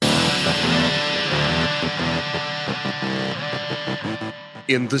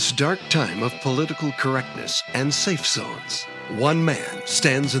In this dark time of political correctness and safe zones, one man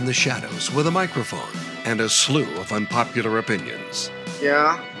stands in the shadows with a microphone and a slew of unpopular opinions.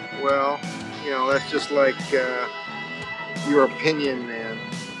 Yeah, well, that's just like your opinion, man.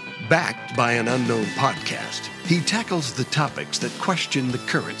 Backed by an unknown podcast, he tackles the topics that question the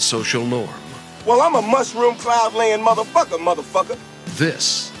current social norm. Well, I'm a mushroom cloud-laying motherfucker.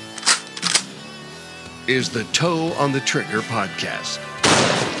 This is the Toe on the Trigger podcast.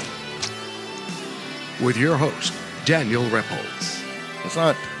 With your host, Daniel Repples. It's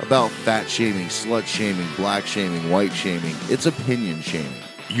not about fat shaming, slut shaming, black shaming, white shaming. It's opinion shaming.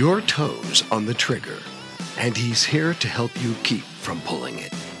 Your toes on the trigger, and he's here to help you keep from pulling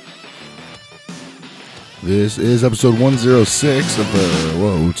it. This is episode 106 of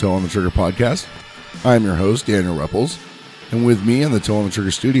the Toe on the Trigger podcast. I'm your host, Daniel Repples, and with me in the Toe on the Trigger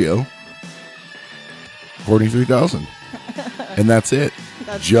studio, Courtney 3000. And that's it.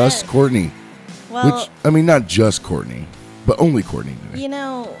 Just Courtney. Well, not just Courtney, but only Courtney today. You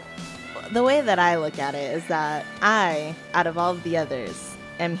know, the way that I look at it is that I, out of all of the others,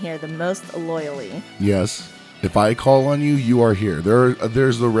 am here the most loyally. Yes. If I call on you, you are here.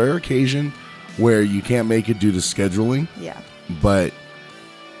 There's the rare occasion where you can't make it due to scheduling. Yeah. But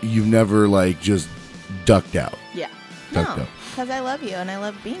you've never, just ducked out. Yeah. Ducked No, out. because I love you and I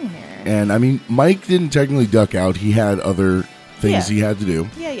love being here. And, Mike didn't technically duck out. He had other things he had to do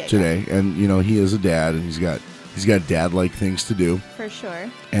today. Yeah. And, he is a dad, and he's got dad-like things to do. For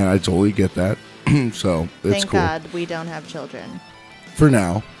sure. And I totally get that. So, it's Thank cool. God we don't have children. For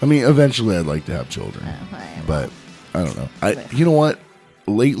now. Eventually I'd like to have children. But I don't know. You know what?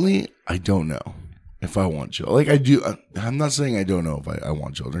 Lately, I don't know if I want children. I do. I'm not saying I don't know if I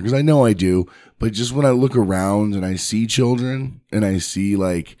want children, because I know I do. But just when I look around and I see children and I see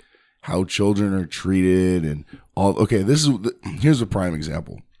how children are treated and all. Okay, here's a prime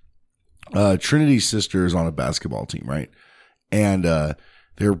example. Trinity's sister is on a basketball team, right? And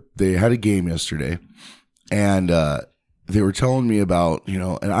they had a game yesterday, and they were telling me about,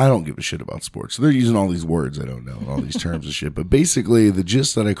 and I don't give a shit about sports. So they're using all these words I don't know, and all these terms and shit. But basically, the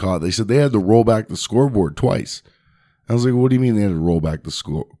gist that I caught, they said they had to roll back the scoreboard twice. I was like, what do you mean they had to roll back the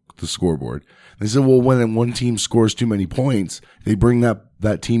scoreboard? They said, well, when one team scores too many points, they bring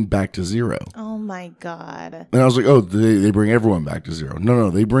that team back to zero. Oh, my God. And I was like, oh, they bring everyone back to zero. No,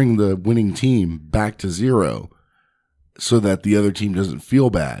 they bring the winning team back to zero so that the other team doesn't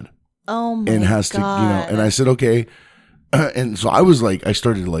feel bad. Oh, my and has God. And I said, okay. And so I was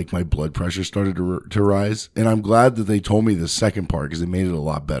my blood pressure started to rise. And I'm glad that they told me the second part, because it made it a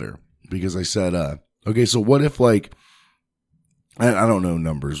lot better. Because I said, okay, so what if I don't know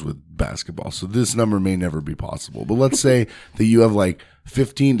numbers with basketball, so this number may never be possible. But let's say that you have 15-7,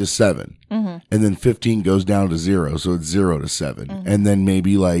 mm-hmm. and then 15 goes down to 0, so it's 0-7, mm-hmm. and then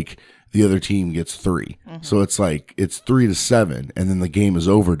maybe the other team gets 3, mm-hmm. so it's 3-7, and then the game is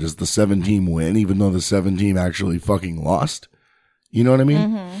over. Does the 7 team win, even though the 7 team actually fucking lost? You know what I mean?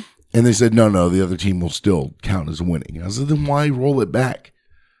 Mm-hmm. And they said no, the other team will still count as winning. And I said, then why roll it back?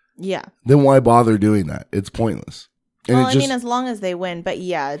 Yeah. Then why bother doing that? It's pointless. And well, as long as they win, but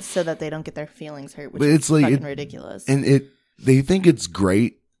yeah, it's so that they don't get their feelings hurt, which is fucking ridiculous. And they think it's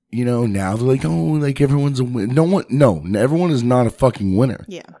great, now they're everyone's a win. No, everyone is not a fucking winner.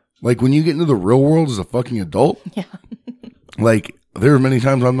 Yeah. When you get into the real world as a fucking adult, yeah. There are many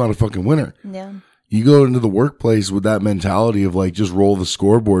times I'm not a fucking winner. Yeah. You go into the workplace with that mentality of just roll the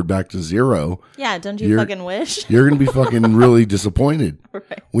scoreboard back to 0. Yeah, don't you fucking wish? You're going to be fucking really disappointed.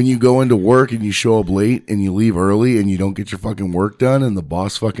 Right. When you go into work and you show up late and you leave early and you don't get your fucking work done and the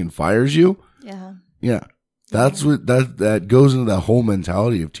boss fucking fires you. Yeah. Yeah. That's what that goes into that whole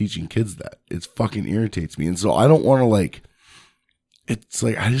mentality of teaching kids that. It fucking irritates me. And so I don't want to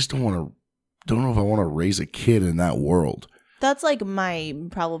I just don't know if I want to raise a kid in that world. That's my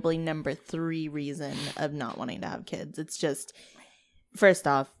probably number 3 reason of not wanting to have kids. It's just, first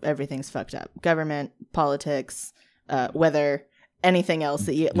off, everything's fucked up. Government, politics, weather, anything else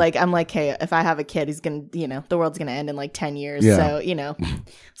that you, I'm hey, if I have a kid, he's going to, the world's going to end in 10 years. Yeah. So,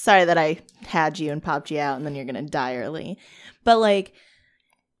 sorry that I had you and popped you out and then you're going to die early. But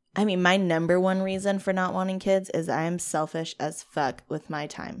my number 1 reason for not wanting kids is I am selfish as fuck with my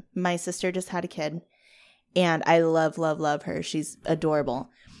time. My sister just had a kid. And I love, love, love her. She's adorable.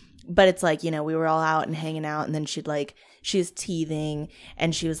 but it's like, you know, we were all out and hanging out, and then she was teething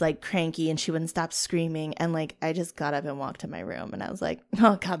and she was like cranky and she wouldn't stop screaming, and like I just got up and walked to my room and I was like,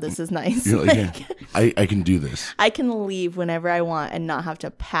 oh God, this is nice. You're like, yeah, I can do this. I can leave whenever I want and not have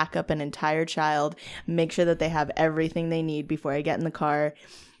to pack up an entire child, make sure that they have everything they need before I get in the car,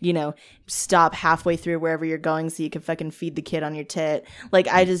 you know, stop halfway through wherever you're going so you can fucking feed the kid on your tit. Like,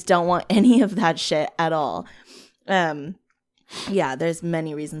 I just don't want any of that shit at all. Yeah, there's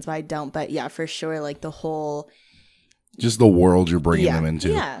many reasons why I don't, but yeah, for sure, like the whole... Just the world you're bringing them into.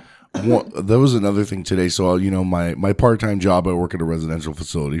 Yeah. That was another thing today. So, you know, my part-time job, I work at a residential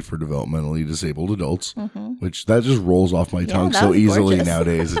facility for developmentally disabled adults, which that just rolls off my tongue so easily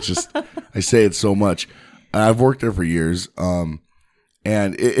nowadays. It's just, I say it so much. I've worked there for years. And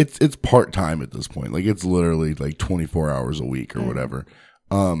it's part-time at this point. Like, it's literally like 24 hours a week or whatever.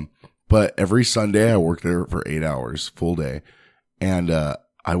 But every Sunday I work there for 8 hours, full day. And,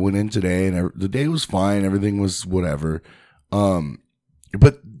 I went in today and the day was fine. Everything was whatever.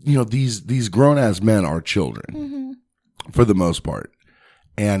 But you know, these grown ass men are children for the most part.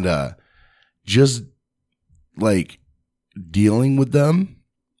 And, just like dealing with them,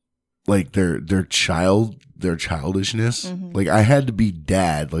 like their childishness. Like, I had to be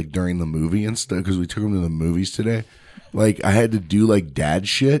dad, like during the movie and stuff, cause we took them to the movies today. Like, I had to do like dad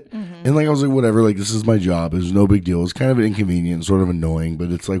shit. And like, I was like, whatever, like, this is my job. It was no big deal. It's kind of inconvenient, sort of annoying, but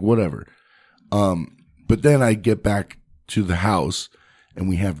it's like, whatever. But then I get back to the house and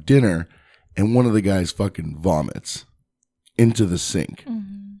we have dinner and one of the guys fucking vomits into the sink.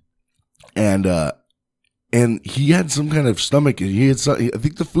 And he had some kind of stomach, I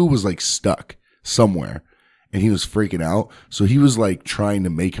think the food was like stuck somewhere and he was freaking out. So he was like trying to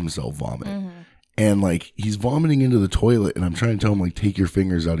make himself vomit. And like, he's vomiting into the toilet and I'm trying to tell him, like, take your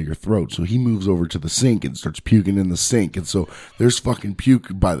fingers out of your throat. So he moves over to the sink and starts puking in the sink. And so there's fucking puke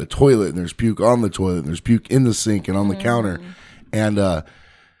by the toilet and there's puke on the toilet and there's puke in the sink and on the counter. And, I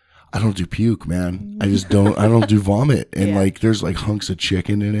don't do puke, man. I don't do vomit. And like, there's like hunks of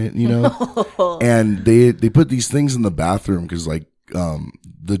chicken in it, you know? And they put these things in the bathroom cause like,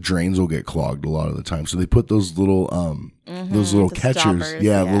 the drains will get clogged a lot of the time. So they put those little catchers. Stoppers,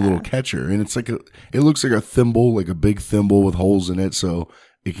 the little catcher. And it's like it looks like a thimble, like a big thimble with holes in it. So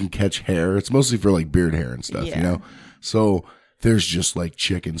it can catch hair. It's mostly for like beard hair and stuff, you know? So there's just like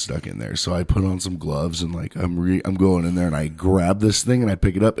chicken stuck in there. So I put on some gloves and like, I'm going in there and I grab this thing and I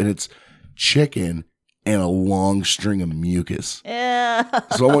pick it up and it's chicken and a long string of mucus. Yeah.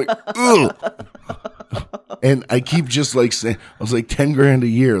 So I'm like, ugh. And I keep just like saying, I was like, 10 grand a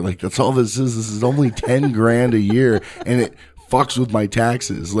year. Like, that's all this is. This is only 10 grand a year. And it fucks with my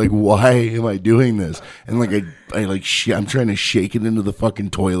taxes. Like, why am I doing this? And like, I'm trying to shake it into the fucking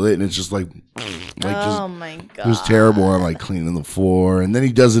toilet. And it's just like oh my God. It was terrible. I'm like cleaning the floor. And then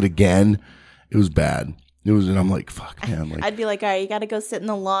he does it again. It was bad. And I'm like, fuck, man. Like, I'd be like, all right, you got to go sit in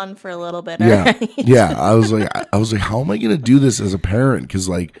the lawn for a little bit. Yeah. Right? Yeah. I was like, how am I going to do this as a parent? Cause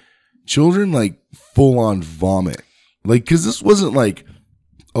like, children like full on vomit. Like, cause this wasn't like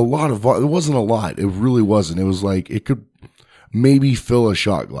a lot of, it wasn't a lot. It really wasn't. It was like, it could maybe fill a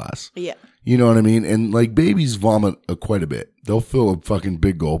shot glass. Yeah. You know what I mean? And like, babies vomit quite a bit. They'll fill a fucking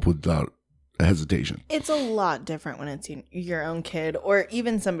big gulp without a hesitation. It's a lot different when it's your own kid or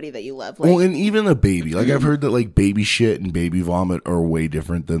even somebody that you love. Like, well, and even a baby. Like, I've heard that like baby shit and baby vomit are way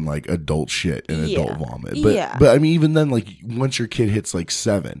different than like adult shit and adult vomit. But I mean, even then, like, once your kid hits like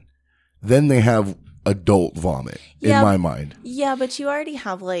 7, then they have adult vomit in my mind. Yeah, but you already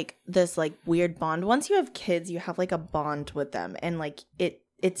have like this like weird bond. Once you have kids, you have like a bond with them, and like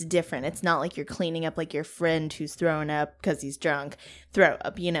it's different. It's not like you're cleaning up like your friend who's throwing up because he's drunk throw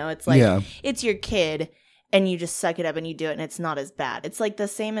up, you know? It's like it's your kid and you just suck it up and you do it and it's not as bad. It's like the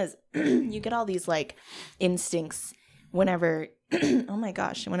same as you get all these like instincts whenever oh my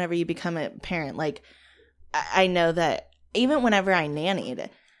gosh, whenever you become a parent. Like I know that even whenever I nannied,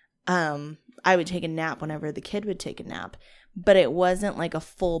 I would take a nap whenever the kid would take a nap. But it wasn't like a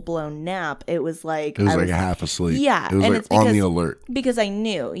full-blown nap. It was like... It was like half asleep. Yeah. It was and like it's because, on the alert. Because I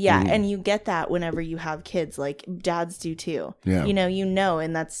knew. Yeah. And you get that whenever you have kids. Like, dads do too. Yeah. You know,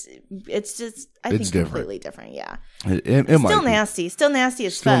 and that's... It's just, I think, completely different. Yeah. It still nasty. Still nasty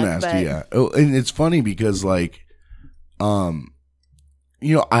as fuck. Still nasty, yeah. Oh, and it's funny because, like, you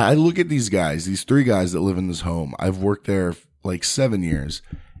know, I look at these guys, these 3 guys that live in this home. I've worked there like 7 years.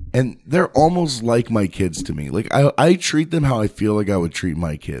 And they're almost like my kids to me. Like, I treat them how I feel like I would treat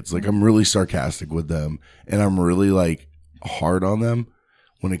my kids. Like, I'm really sarcastic with them, and I'm really, like, hard on them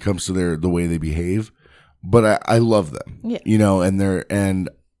when it comes to the way they behave. But I love them, you know, and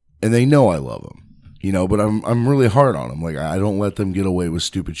they know I love them. you know, but I'm really hard on them. Like, I don't let them get away with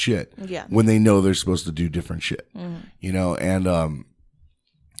stupid shit when they know they're supposed to do different shit, you know, and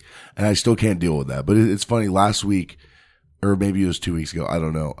I still can't deal with that. But it's funny, last week, or maybe it was 2 weeks ago, I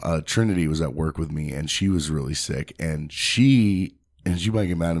don't know, Trinity was at work with me, and she was really sick, and she might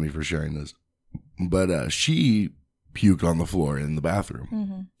get mad at me for sharing this, but she puked on the floor in the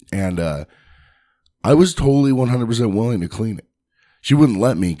bathroom, and I was totally 100% willing to clean it. She wouldn't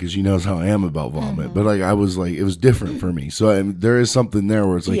let me because she knows how I am about vomit, but like I was like, it was different for me. So there is something there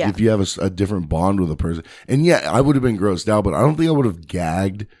where it's like if you have a different bond with a person, and I would have been grossed out, but I don't think I would have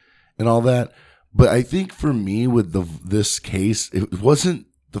gagged and all that. But I think for me with this case, it wasn't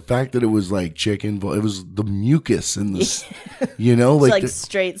the fact that it was like chicken, it was the mucus in the, you know, like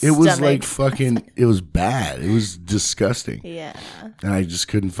straight. It was like fucking. It was bad. It was disgusting. Yeah. And I just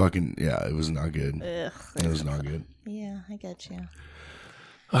couldn't fucking. Yeah, it was not good. Ugh. It was not good. Yeah, I get you.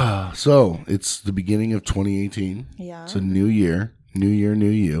 So it's the beginning of 2018. Yeah. It's a new year. New year, new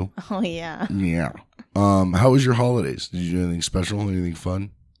you. Oh yeah. Yeah. How was your holidays? Did you do anything special? Anything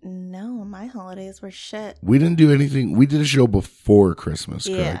fun? No, my holidays were shit. We didn't do anything. We did a show before Christmas,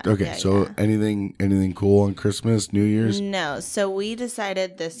 correct? Yeah, okay, so anything cool on Christmas, New Year's? No. So we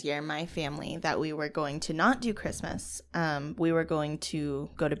decided this year, my family, that we were going to not do Christmas. We were going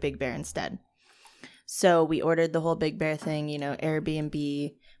to go to Big Bear instead. So we ordered the whole Big Bear thing, you know,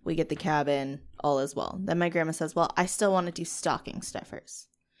 Airbnb. We get the cabin, all as well. Then my grandma says, well, I still want to do stocking stuffers.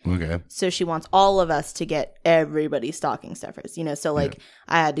 Okay. So she wants all of us to get everybody stocking stuffers, you know. So like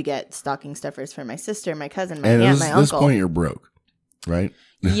I had to get stocking stuffers for my sister, my cousin, my aunt, my uncle. At this point, you're broke, right?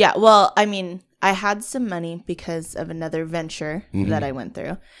 Yeah. Well, I mean, I had some money because of another venture that I went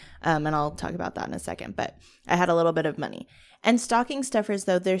through, and I'll talk about that in a second. But I had a little bit of money. And stocking stuffers,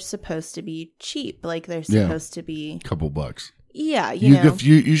 though, they're supposed to be cheap. Like they're supposed to be a couple bucks. Yeah, you know.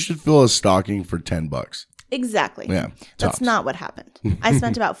 You should fill a stocking for $10. Exactly. Yeah. That's not what happened. I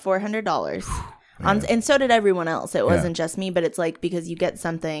spent about $400 on, and so did everyone else. It wasn't just me, but it's like because you get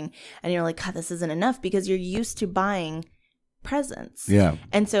something and you're like, God, this isn't enough because you're used to buying presents. Yeah.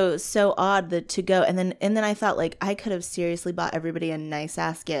 And so odd that to go and then I thought like I could have seriously bought everybody a nice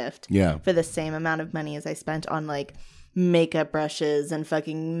ass gift for the same amount of money as I spent on like makeup brushes and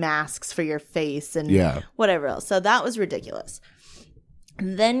fucking masks for your face and whatever else. So that was ridiculous.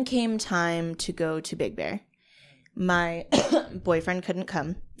 Then came time to go to Big Bear. My boyfriend couldn't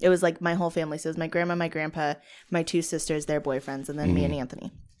come. It was like my whole family. So it was my grandma, my grandpa, my two sisters, their boyfriends, and then me and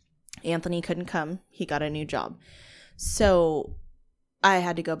Anthony. Anthony couldn't come. He got a new job. So I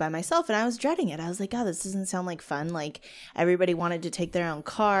had to go by myself, and I was dreading it. I was like, God, this doesn't sound like fun. Like, everybody wanted to take their own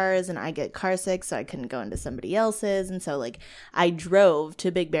cars, and I get car sick, so I couldn't go into somebody else's. And so, like, I drove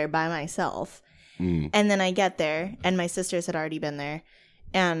to Big Bear by myself. And then I get there, and my sisters had already been there.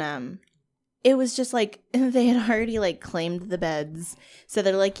 And it was just like they had already like claimed the beds. So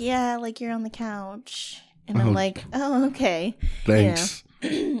they're like, yeah, like you're on the couch. And I'm like, oh, okay. Thanks.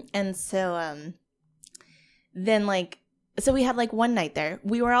 You know? And so then like, so we had like one night there.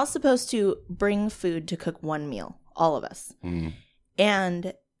 We were all supposed to bring food to cook one meal, all of us.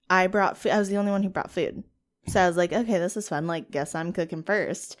 And I brought food. I was the only one who brought food. So I was like, okay, this is fun. Like, guess I'm cooking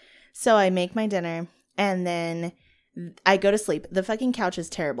first. So I make my dinner and then I go to sleep. The fucking couch is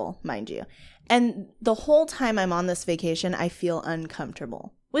terrible, mind you. And the whole time I'm on this vacation, I feel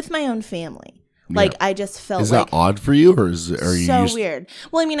uncomfortable with my own family. Like, I just felt Is that odd for you, or are you so weird?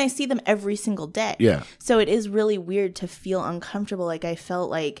 Well, I mean, I see them every single day. Yeah. So it is really weird to feel uncomfortable. Like, I felt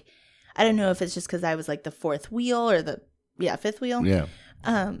like, I don't know if it's just because I was like the fourth wheel or fifth wheel. Yeah.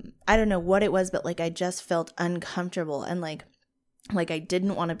 I don't know what it was, but like I just felt uncomfortable and like I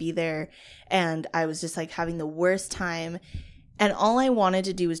didn't want to be there, and I was just like having the worst time, and all I wanted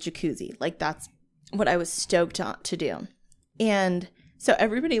to do was jacuzzi. Like that's what I was stoked to do. And so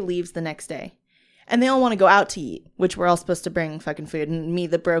everybody leaves the next day, and they all want to go out to eat, which we're all supposed to bring fucking food, and me,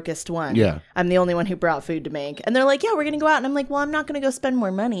 the brokest one. Yeah. I'm the only one who brought food to make. And they're like, yeah, we're going to go out. And I'm like, well, I'm not going to go spend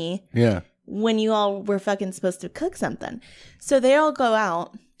more money. Yeah. When you all were fucking supposed to cook something. So they all go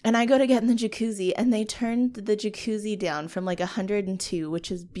out. And I go to get in the jacuzzi, and they turned the jacuzzi down from like 102,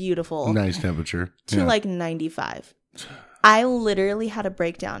 which is beautiful. Nice temperature. To like 95. I literally had a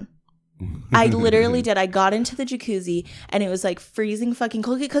breakdown. I literally did. I got into the jacuzzi, and it was like freezing fucking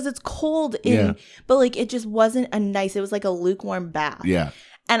cold because it's cold but like it just wasn't it was like a lukewarm bath. Yeah.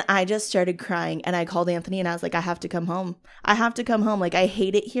 And I just started crying, and I called Anthony, and I was like, I have to come home. I have to come home. Like, I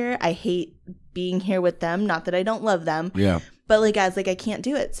hate it here. I hate being here with them. Not that I don't love them. Yeah. But like, I was like, I can't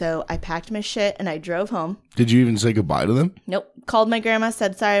do it. So I packed my shit and I drove home. Did you even say goodbye to them? Nope. Called my grandma,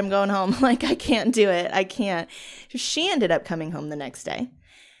 said, sorry, I'm going home. Like, I can't do it. I can't. She ended up coming home the next day.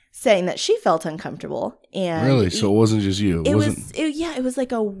 saying that she felt uncomfortable. And really? So it wasn't just you? It was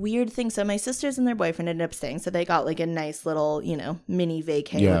like a weird thing. So my sisters and their boyfriend ended up staying. So they got like a nice little, mini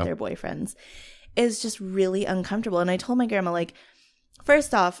vacay with their boyfriends. It was just really uncomfortable. And I told my grandma, like,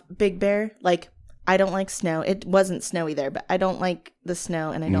 first off, Big Bear, like, I don't like snow. It wasn't snowy there, but I don't like the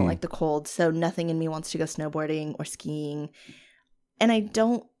snow and I don't like the cold. So nothing in me wants to go snowboarding or skiing. And I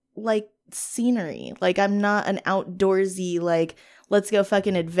don't like scenery. Like, I'm not an outdoorsy, like, let's go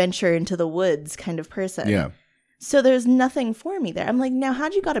fucking adventure into the woods kind of person. Yeah. So there's nothing for me there. I'm like, now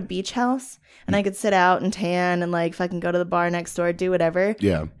how'd you got a beach house and I could sit out and tan and like fucking go to the bar next door, do whatever?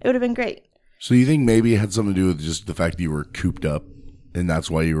 Yeah. It would have been great. So you think maybe it had something to do with just the fact that you were cooped up and that's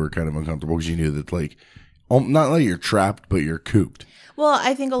why you were kind of uncomfortable because you knew that, like, not like you're trapped, but you're cooped. Well,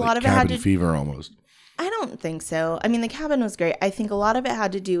 I think a lot of it had to... cabin fever almost. I don't think so. I mean, the cabin was great. I think a lot of it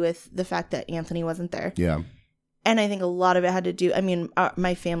had to do with the fact that Anthony wasn't there. Yeah. And I think a lot of it had to do, I mean,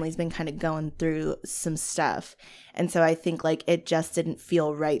 my family's been kind of going through some stuff. And so I think, like, it just didn't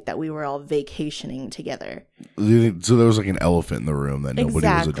feel right that we were all vacationing together. So there was, like, an elephant in the room that nobody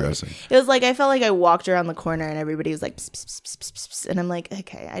was addressing. It was like, I felt like I walked around the corner and everybody was like, pss, pss, pss, pss, pss, and I'm like,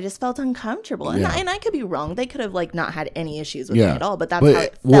 okay, I just felt uncomfortable. And, and I could be wrong. They could have, like, not had any issues with me at all, but that's how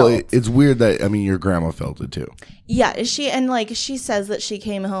it felt. Well, it's weird that, I mean, your grandma felt it too. Yeah, she says that she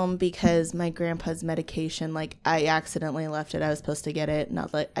came home because my grandpa's medication, like, I accidentally left it. I was supposed to get it.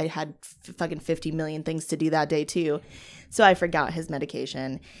 Not that I had fucking 50 million things to do that day too. So I forgot his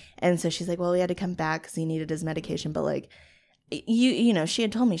medication. And so she's like, well, we had to come back because he needed his medication. But like, you know, she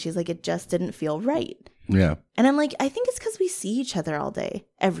had told me, she's like, it just didn't feel right. Yeah. And I'm like, I think it's because we see each other all day,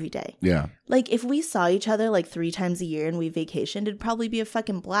 every day. Yeah. Like, if we saw each other like 3 times a year and we vacationed, it'd probably be a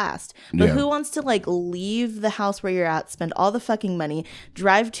fucking blast. But who wants to like leave the house where you're at, spend all the fucking money,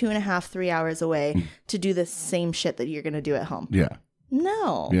 drive 2.5, 3 hours away to do the same shit that you're going to do at home? Yeah.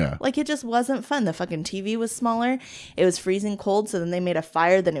 No. Yeah. Like, it just wasn't fun. The fucking TV was smaller. It was freezing cold. So then they made a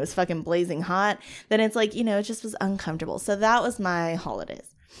fire. Then it was fucking blazing hot. Then it's like, you know, it just was uncomfortable. So that was my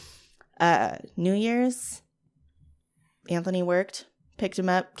holidays. New Year's, Anthony worked, picked him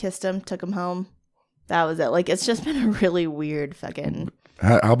up, kissed him, took him home. That was it. Like, it's just been a really weird fucking...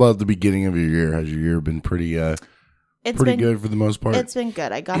 How about the beginning of your year? Has your year been pretty good for the most part? It's been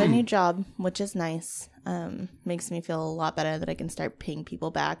good. I got a new job, which is nice. Makes me feel a lot better that I can start paying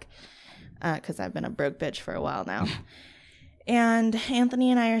people back because I've been a broke bitch for a while now. And Anthony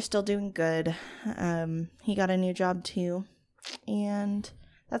and I are still doing good. He got a new job too. And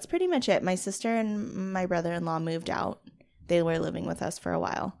that's pretty much it. My sister and my brother-in-law moved out. They were living with us for a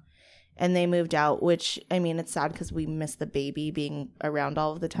while. And they moved out, which, I mean, it's sad because we miss the baby being around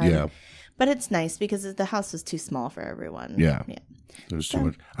all of the time. Yeah. But it's nice because the house was too small for everyone. Yeah. There's too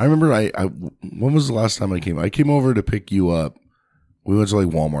much. I remember when was the last time I came? I came over to pick you up. We went to like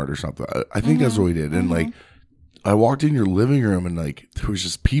Walmart or something. I think that's what we did. And like, I walked in your living room and like, there was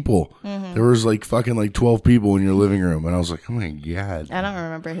just people. There was like fucking like 12 people in your living room. And I was like, oh my God. I don't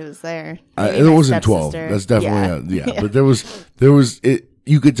remember who was there. It wasn't 12. That's definitely, But there was it.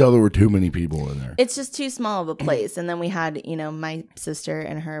 You could tell there were too many people in there. It's just too small of a place. And then we had, you know, my sister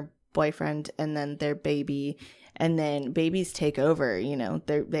and her boyfriend and then their baby. And then babies take over, you know.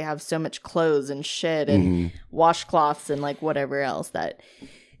 They have so much clothes and shit and washcloths and like whatever else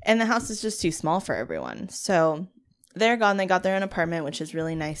and the house is just too small for everyone. So they're gone. They got their own apartment, which is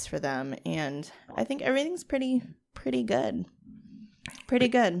really nice for them. And I think everything's pretty good. Pretty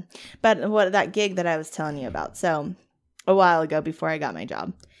good. But what that gig that I was telling you about. So a while ago before I got my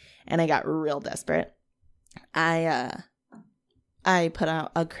job and I got real desperate, I put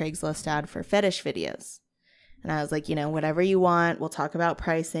out a Craigslist ad for fetish videos. And I was like, you know, whatever you want, we'll talk about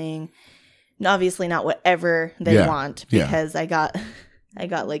pricing. Obviously not whatever they want because I got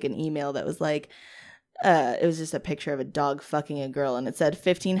like an email that was like, it was just a picture of a dog fucking a girl and it said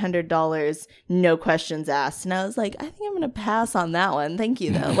 $1,500, no questions asked. And I was like, I think I'm going to pass on that one. Thank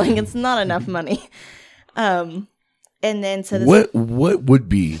you though. Like, it's not enough money. And then so this what would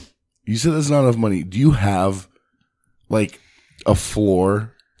be, you said that's not enough money. Do you have like a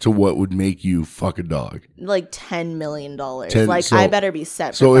floor to what would make you fuck a dog? Like $10 million. I better be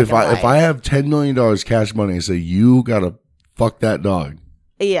set for so if I have $10 million cash money and say you gotta fuck that dog.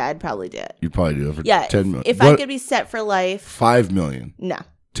 Yeah, I'd probably do it. You'd probably do it for 10 million. If I could be set for life. 5 million. No.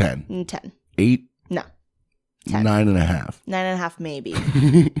 10. 10. 8. No. 10. 9.5. 9.5 maybe.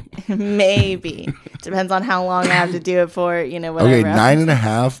 Maybe. Depends on how long I have to do it for, you know, whatever. Okay,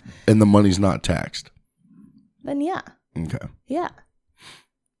 9.5 and the money's not taxed. Then yeah. Okay. Yeah.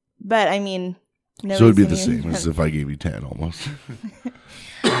 But I mean, no. So it'd be the same as if I gave you 10 almost.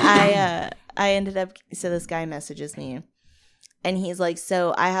 I ended up, so this guy messages me And he's like,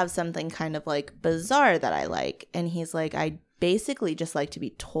 so I have something kind of like bizarre that I like. And he's like, I basically just like to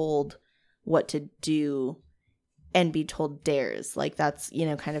be told what to do and be told dares. Like that's, you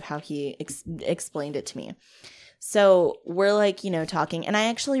know, kind of how he explained it to me. So we're like, you know, talking, and I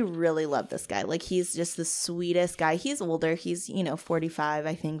actually really love this guy. Like he's just the sweetest guy. He's older. He's, you know, 45,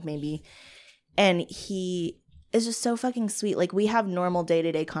 I think maybe. And he is just so fucking sweet. Like we have normal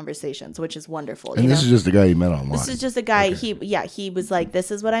day-to-day conversations, which is wonderful. And this is just a guy you met online. This is just a guy. Okay. He was like,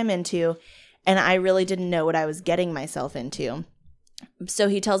 this is what I'm into. And I really didn't know what I was getting myself into. So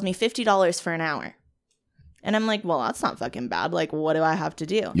he tells me $50 for an hour. And I'm like, well, that's not fucking bad. Like, what do I have to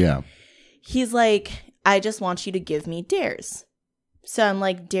do? Yeah. He's like, I just want you to give me dares. So I'm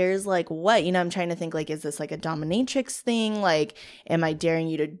like, dares like what? You know, I'm trying to think like, is this like a dominatrix thing? Like, am I daring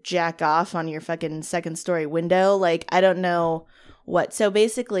you to jack off on your fucking second story window? Like, I don't know what. So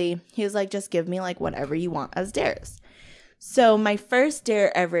basically, he was like, just give me like whatever you want as dares. So my first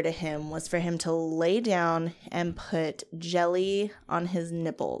dare ever to him was for him to lay down and put jelly on his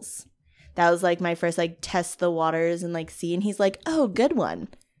nipples. That was like my first like test the waters and like see. And he's like, oh, good one.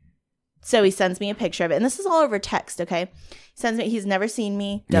 So he sends me a picture of it. And this is all over text, okay? He's never seen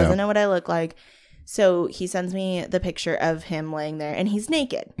me, doesn't know what I look like. So he sends me the picture of him laying there and he's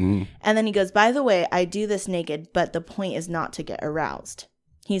naked. And then he goes, by the way, I do this naked, but the point is not to get aroused.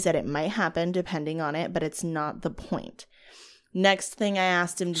 He said it might happen depending on it, but it's not the point. Next thing I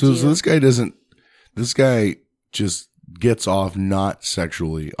asked him to do. So this guy just gets off not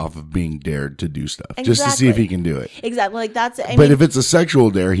sexually off of being dared to do stuff. Exactly. Just to see if he can do it. Exactly. Like that's, I but mean, if it's a sexual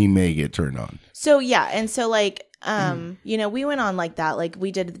dare, he may get turned on. So yeah. And so like, you know, we went on like that. Like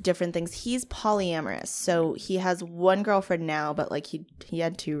we did different things. He's polyamorous. So he has one girlfriend now, but like he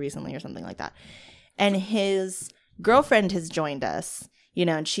had two recently or something like that. And his girlfriend has joined us, you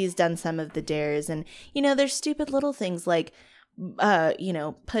know, and she's done some of the dares. And, you know, there's stupid little things like, you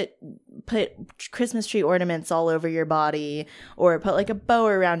know, put Christmas tree ornaments all over your body, or put like a bow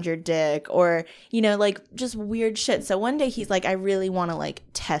around your dick, or, you know, like just weird shit. So one day he's like, I really want to like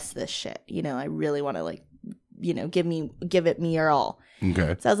test this shit. You know, I really want to like, you know, give it me your all.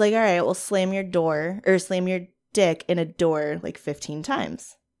 Okay. So I was like, all right, well, slam your dick in a door like 15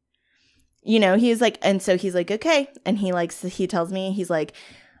 times. You know, he's like, and so he's like, okay. And he tells me, he's like,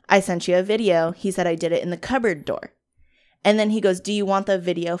 I sent you a video. He said I did it in the cupboard door. And then he goes, do you want the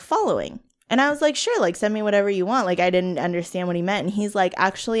video following? And I was like, sure, like send me whatever you want. Like I didn't understand what he meant. And he's like,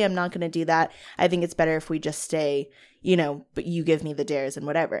 actually, I'm not going to do that. I think it's better if we just stay, you know, but you give me the dares and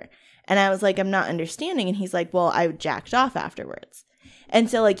whatever. And I was like, I'm not understanding. And he's like, well, I jacked off afterwards.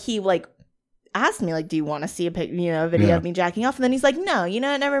 And so like he like asked me like, do you want to see a video of me jacking off? And then he's like, no, you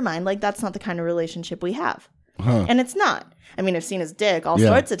know, never mind. Like that's not the kind of relationship we have. And it's not. I mean, I've seen his dick all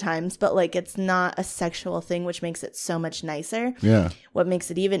sorts of times, but like it's not a sexual thing, which makes it so much nicer. Yeah. What makes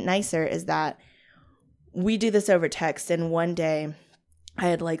it even nicer is that we do this over text, and one day I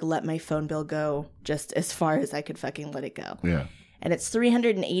had like let my phone bill go just as far as I could fucking let it go. Yeah. And it's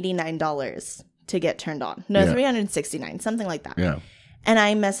 $389 to get turned on. No, $369, something like that. Yeah. And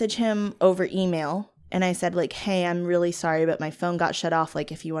I message him over email. And I said, like, hey, I'm really sorry, but my phone got shut off.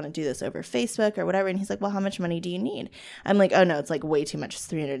 Like, if you want to do this over Facebook or whatever. And he's like, well, how much money do you need? I'm like, oh, no, it's like way too much. It's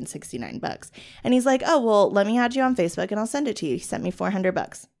 $369. And he's like, oh, well, let me add you on Facebook and I'll send it to you. He sent me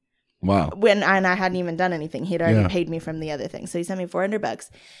 $400. Wow. And I hadn't even done anything. He'd already paid me from the other thing. So he sent me $400.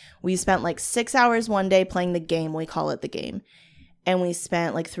 We spent like 6 hours one day playing the game. We call it the game. And we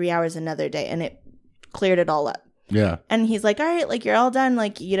spent like 3 hours another day. And it cleared it all up. Yeah. And he's like, all right, like, you're all done.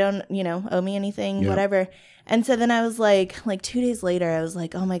 Like, you don't, you know, owe me anything, whatever. And so then I was like 2 days later, I was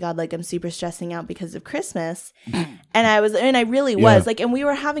like, oh my God, like, I'm super stressing out because of Christmas. And I really was. Like, and we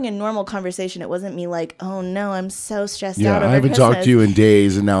were having a normal conversation. It wasn't me like, oh no, I'm so stressed out over I haven't Christmas. talked to you in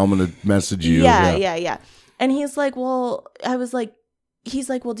days and now I'm going to message you. Yeah. And he's like, well, he's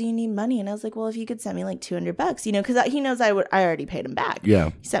like, well, do you need money? And I was like, well, if you could send me like $200, you know, because he knows I already paid him back.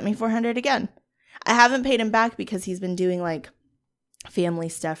 Yeah. He sent me $400 again. I haven't paid him back because he's been doing like family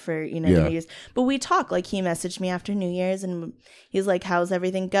stuff for, you know, New Year's. But we talk, like he messaged me after New Year's and he's like, how's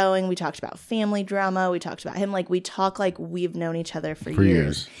everything going? We talked about family drama. We talked about him. Like we talk like we've known each other for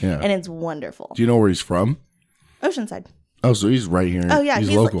years. Yeah. And it's wonderful. Do you know where he's from? Oceanside. Oh, so he's right here. Oh yeah.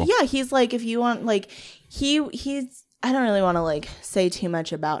 He's local. He's like, if you want, like he's, I don't really want to like say too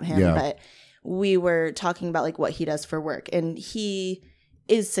much about him, but we were talking about like what he does for work and he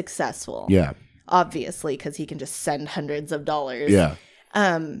is successful. Yeah. Obviously, because he can just send hundreds of dollars. Yeah.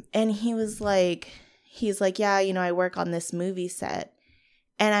 And he's like, yeah, you know, I work on this movie set.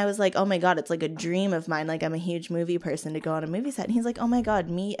 And I was like, oh my God, it's like a dream of mine. Like, I'm a huge movie person to go on a movie set. And he's like, oh my God,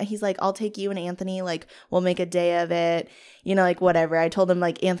 me? He's like, I'll take you and Anthony. Like, we'll make a day of it. You know, like, whatever. I told him,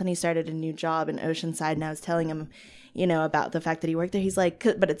 like, Anthony started a new job in Oceanside. And I was telling him, you know, about the fact that he worked there. He's like,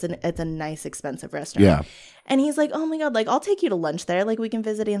 but it's a nice, expensive restaurant. Yeah. And he's like, oh my God, like, I'll take you to lunch there. Like, we can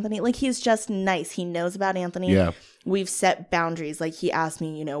visit Anthony. Like, he's just nice. He knows about Anthony. Yeah. We've set boundaries. Like, he asked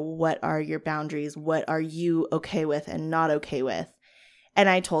me, you know, what are your boundaries? What are you okay with and not okay with? And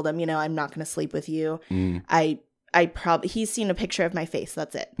I told him, you know, I'm not going to sleep with you. I probably, he's seen a picture of my face.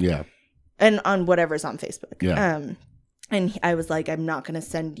 That's it. Yeah. And on whatever's on Facebook. Yeah. And I was like, I'm not going to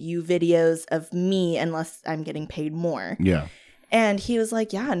send you videos of me unless I'm getting paid more. Yeah. And he was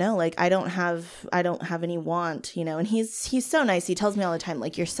like, yeah, no, like, I don't have any want, you know. And he's so nice. He tells me all the time,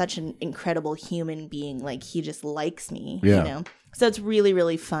 like, you're such an incredible human being. Like, he just likes me, you know. So it's really,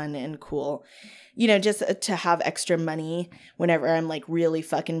 really fun and cool. You know, just to have extra money whenever I'm, like, really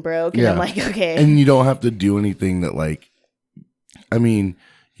fucking broke. And I'm like, okay. And you don't have to do anything that, like, I mean,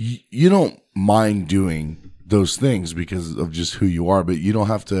 you don't mind doing those things because of just who you are, but you don't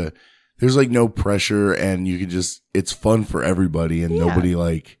have to, there's, like, no pressure, and you can just, it's fun for everybody, and nobody,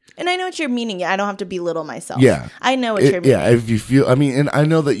 like. And I know what you're meaning. I don't have to belittle myself. Yeah. I know what you're meaning. Yeah, if you feel, I mean, and I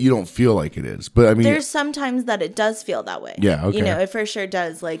know that you don't feel like it is, but I mean. There's sometimes that it does feel that way. Yeah, okay. You know, it for sure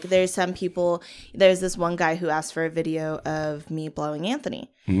does. Like, there's some people, there's this one guy who asked for a video of me blowing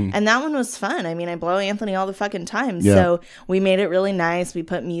Anthony. And that one was fun. I mean, I blow Anthony all the fucking time. Yeah. So we made it really nice. We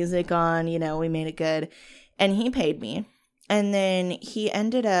put music on, you know, we made it good. And he paid me. And then he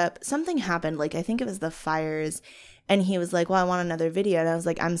ended up, something happened, like, I think it was the fires. And he was like, well, I want another video. And I was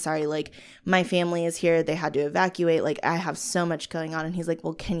like, I'm sorry, like, my family is here. They had to evacuate. Like, I have so much going on. And he's like,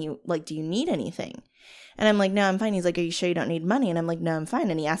 well, can you, like, do you need anything? And I'm like, no, I'm fine. He's like, are you sure you don't need money? And I'm like, no, I'm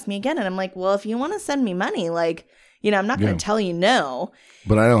fine. And he asked me again. And I'm like, well, if you want to send me money, like, you know, I'm not going to tell you no.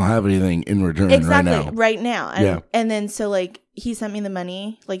 But I don't have anything in return right now. And, and then so, like, he sent me the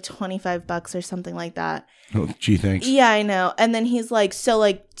money, like $25 or something like that. Oh, gee, thanks. Yeah, I know. And then he's like, so,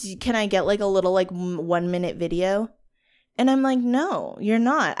 like, can I get, like, a little, like, 1 minute video? And I'm like, no, you're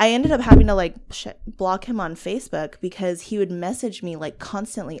not. I ended up having to, like, block him on Facebook because he would message me, like,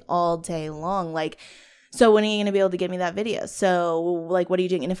 constantly all day long. Like, so when are you going to be able to get me that video? So, like, what are you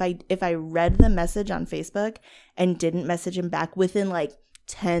doing? And if I read the message on Facebook and didn't message him back within, like,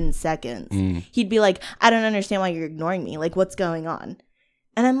 10 seconds, he'd be like, I don't understand why you're ignoring me. Like, what's going on?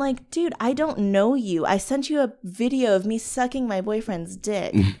 And I'm like, dude, I don't know you. I sent you a video of me sucking my boyfriend's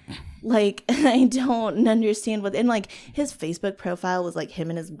dick. Like, I don't understand what, and, like, his Facebook profile was, like, him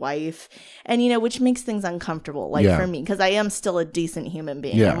and his wife, and, you know, which makes things uncomfortable, like, for me, because I am still a decent human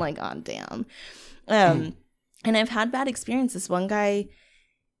being. I'm like, oh, damn. And I've had bad experiences. One guy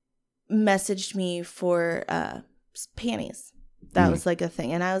messaged me for panties. That was, like, a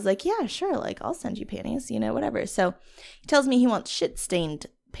thing. And I was like, yeah, sure, like, I'll send you panties, you know, whatever. So he tells me he wants shit-stained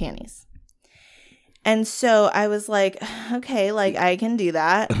panties. And so I was like, okay, like, I can do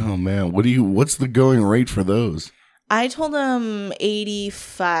that. Oh, man. What's the going rate for those? I told him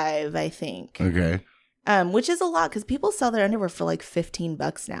 85, I think. Okay. Which is a lot because people sell their underwear for like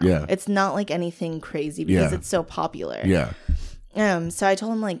 $15 now. Yeah. It's not like anything crazy because it's so popular. Yeah. So I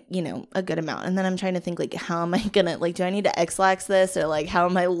told him, like, you know, a good amount. And then I'm trying to think, like, how am I going to, like, do I need to X-lax this? Or, like, how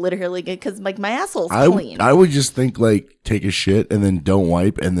am I literally good? Because, like, my asshole's clean. I would just think, like, take a shit and then don't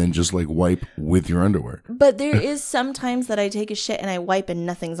wipe and then just, like, wipe with your underwear. But there is sometimes that I take a shit and I wipe and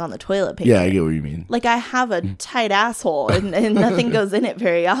nothing's on the toilet paper. Yeah, I get what you mean. Like, I have a tight asshole and nothing goes in it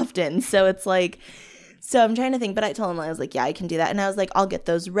very often. So it's like... So I'm trying to think, but I told him, I was like, yeah, I can do that. And I was like, I'll get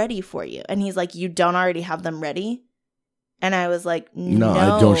those ready for you. And he's like, you don't already have them ready? And I was like, no.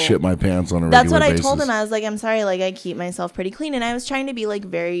 I don't shit my pants on a regular basis. That's what I told him. I was like, I'm sorry, like, I keep myself pretty clean. And I was trying to be, like,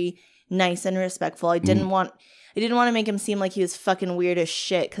 very nice and respectful. I didn't want to make him seem like he was fucking weird as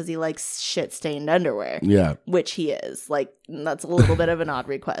shit because he likes shit-stained underwear. Yeah. Which he is. Like, that's a little bit of an odd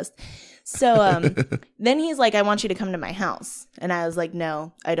request. So then he's like, I want you to come to my house. And I was like,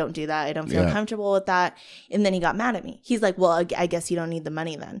 no, I don't do that. I don't feel comfortable with that. And then he got mad at me. He's like, well, I guess you don't need the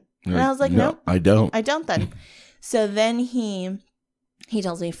money then. And I was like, no, I don't. I don't then. So then he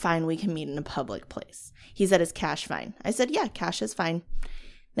tells me, fine, we can meet in a public place. He said, is cash fine? I said, yeah, cash is fine.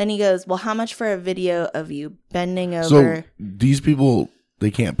 Then he goes, well, how much for a video of you bending over? So these people, they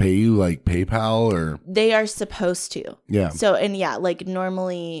can't pay you like PayPal or? They are supposed to. Yeah. So, and yeah, like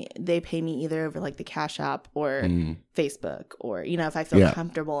normally they pay me either over like the Cash App or Facebook or, you know, if I feel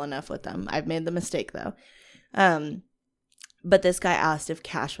comfortable enough with them. I've made the mistake though. But this guy asked if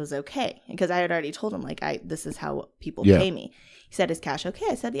cash was okay because I had already told him, like, this is how people pay me. He said, is cash okay?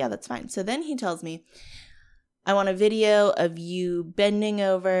 I said, yeah, that's fine. So then he tells me, I want a video of you bending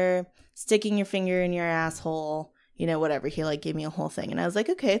over, sticking your finger in your asshole, you know, whatever. He like gave me a whole thing. And I was like,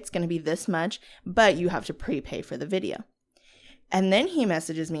 okay, it's going to be this much, but you have to prepay for the video. And then he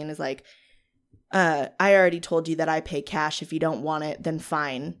messages me and is like, I already told you that I pay cash. If you don't want it, then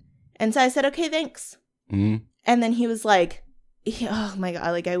fine. And so I said, okay, thanks. Mm-hmm. And then he was like, oh my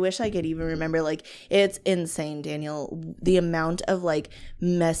God, like I wish I could even remember. Like, it's insane, Daniel, the amount of like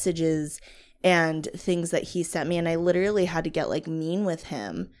messages and things that he sent me. And I literally had to get like mean with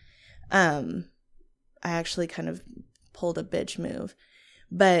him. I actually kind of pulled a bitch move,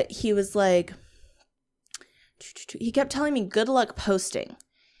 but he was like, he kept telling me good luck posting.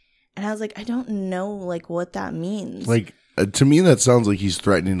 And I was like, I don't know like what that means. Like, to me, that sounds like he's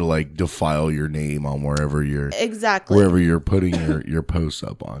threatening to like defile your name on wherever you're putting your posts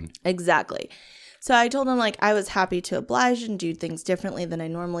up on. Exactly. So I told him like I was happy to oblige and do things differently than I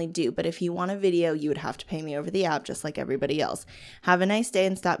normally do. But if you want a video, you would have to pay me over the app just like everybody else. Have a nice day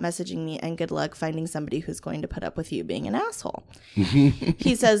and stop messaging me, and good luck finding somebody who's going to put up with you being an asshole.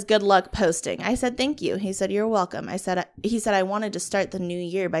 He says, good luck posting. I said, thank you. He said, you're welcome. He said, I wanted to start the new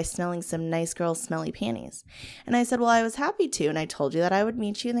year by smelling some nice girl's smelly panties. And I said, well, I was happy to. And I told you that I would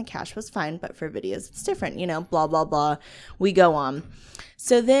meet you and the cash was fine. But for videos, it's different, you know, blah, blah, blah. We go on.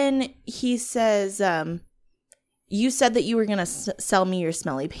 So then he says, you said that you were going to sell me your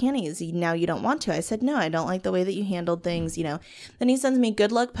smelly panties. Now you don't want to. I said, no, I don't like the way that you handled things, you know. Then he sends me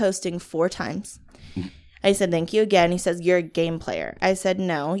good luck posting 4 times. I said, thank you again. He says, you're a game player. I said,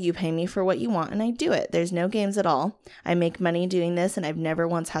 no, you pay me for what you want and I do it. There's no games at all. I make money doing this and I've never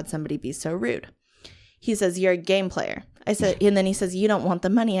once had somebody be so rude. He says, you're a game player. I said, and then he says, you don't want the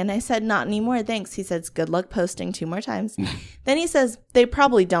money. And I said, not anymore. Thanks. He says, good luck posting 2 more times. Then he says, they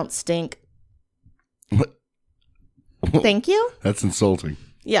probably don't stink. What? Thank you. That's insulting.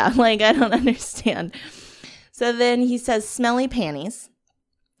 Yeah. Like, I don't understand. So then he says, smelly panties.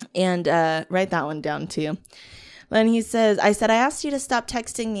 And write that one down too. Then he says, I said, I asked you to stop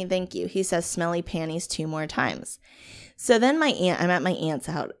texting me. Thank you. He says, smelly panties 2 more times. So then I'm at my aunt's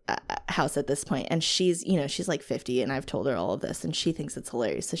house at this point, and she's like 50, and I've told her all of this, and she thinks it's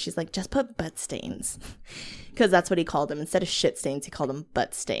hilarious. So she's like, just put butt stains, because that's what he called them. Instead of shit stains, he called them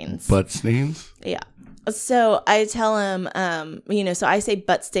butt stains. Butt stains? Yeah. So I tell him, so I say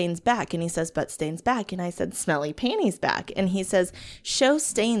butt stains back, and he says butt stains back, and I said smelly panties back, and he says show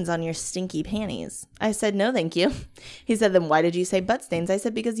stains on your stinky panties. I said no, thank you. He said, then why did you say butt stains? I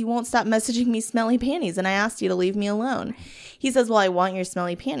said, because you won't stop messaging me smelly panties, and I asked you to leave me alone. He says, well, I want your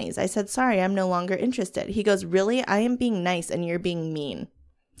smelly panties. I said, sorry, I'm no longer interested. He goes, really? I am being nice, and you're being mean.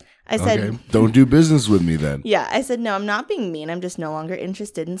 I said, okay, don't do business with me then. Yeah, I said, no, I'm not being mean. I'm just no longer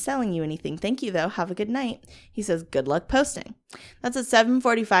interested in selling you anything. Thank you, though. Have a good night. He says, good luck posting. That's at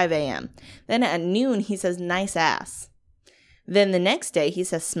 7:45 a.m. Then at noon, he says, nice ass. Then the next day, he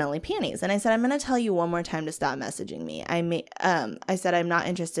says, smelly panties. And I said, I'm going to tell you one more time to stop messaging me. I said, I'm not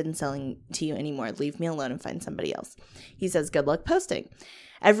interested in selling to you anymore. Leave me alone and find somebody else. He says, good luck posting.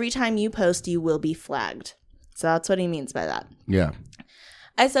 Every time you post, you will be flagged. So that's what he means by that. Yeah.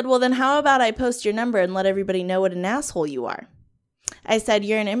 I said, well, then how about I post your number and let everybody know what an asshole you are? I said,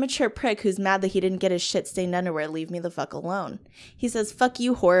 you're an immature prick who's mad that he didn't get his shit-stained underwear. Leave me the fuck alone. He says, fuck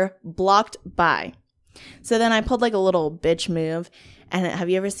you, whore. Blocked. Bye. So then I pulled like a little bitch move. And have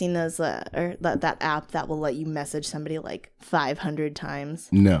you ever seen those, or that app that will let you message somebody like 500 times?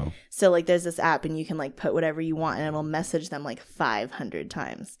 No. So like there's this app and you can like put whatever you want and it'll message them like 500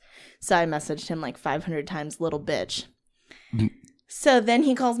 times. So I messaged him like 500 times, little bitch. So then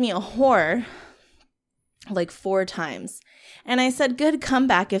he calls me a whore like 4 times. And I said, good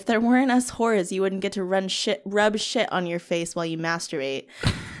comeback. If there weren't us whores, you wouldn't get to rub shit on your face while you masturbate.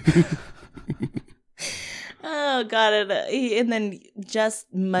 Oh, God. And then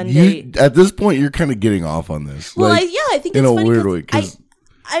just Monday. At this point, you're kind of getting off on this. Well, I think it's funny. In a weird way.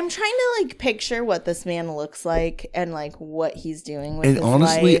 I'm trying to like picture what this man looks like and like what he's doing with his life. And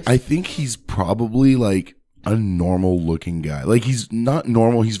honestly, I think he's probably like a normal looking guy. Like he's not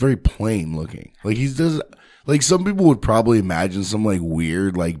normal. He's very plain looking. Like he does. Like some people would probably imagine some like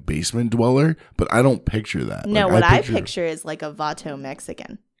weird like basement dweller, but I don't picture that. No, like, what I picture is like a Vato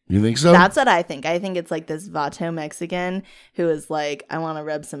Mexican. You think so? That's what I think. I think it's like this Vato Mexican who is like, I want to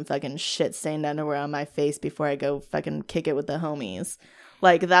rub some fucking shit stained underwear on my face before I go fucking kick it with the homies.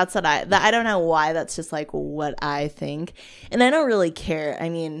 Like that's what I don't know why. That's just like what I think. And I don't really care. I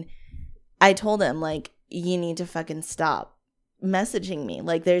mean, I told him like, you need to fucking stop messaging me.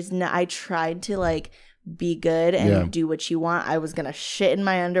 Like I tried to like be good and do what you want. I was going to shit in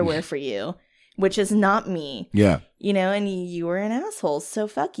my underwear for you. which is not me. Yeah. You know, and you were an asshole, so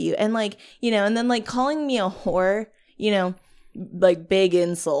fuck you. And like, you know, and then like calling me a whore, you know, like big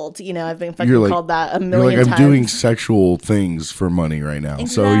insult. You know, I've been fucking called that a million times. I'm doing sexual things for money right now. Exactly.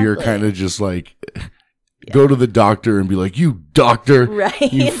 So you're kind of just like, go to the doctor and be like, you doctor.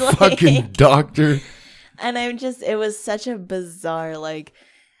 Right. You like, fucking doctor. And it was such a bizarre, like,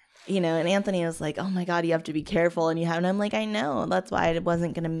 you know, and Anthony was like, oh my God, you have to be careful. And I'm like, I know. That's why I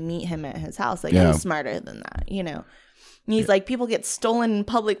wasn't going to meet him at his house. Like, I'm smarter than that, you know. And he's like, people get stolen in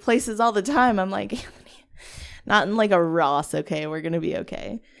public places all the time. I'm like, Anthony, not in like a Ross, okay? We're going to be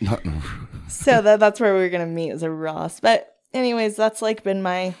okay. So that's where we're going to meet, is a Ross. But anyways, that's like been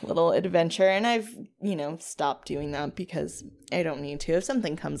my little adventure. And I've, you know, stopped doing that because I don't need to if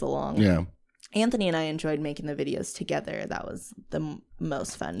something comes along. Yeah. Anthony and I enjoyed making the videos together. That was the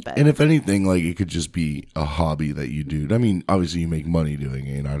most fun. But and if anything, like, it could just be a hobby that you do. I mean, obviously you make money doing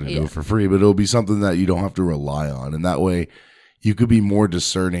it. You're not going to do it for free, but it'll be something that you don't have to rely on. And that way you could be more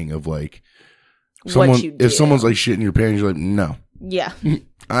discerning of like, if someone's like shitting your pants, you're like, no. Yeah.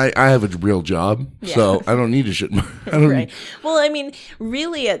 I have a real job, so I don't need to shit. Right. Well, I mean,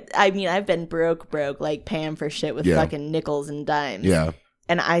 really, I've been broke, like paying for shit with fucking nickels and dimes. Yeah.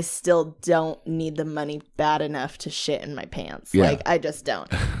 And I still don't need the money bad enough to shit in my pants. Yeah. Like, I just don't.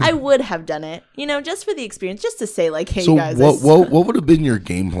 I would have done it, you know, just for the experience, just to say, like, hey, so guys. What would have been your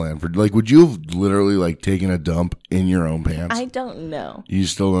game plan for, like, would you have literally, like, taken a dump in your own pants? I don't know. You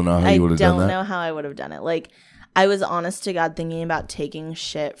still don't know how you would have done that? I don't know how I would have done it. Like, I was honest to God thinking about taking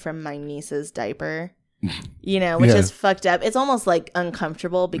shit from my niece's diaper. You know, which is fucked up. It's almost, like,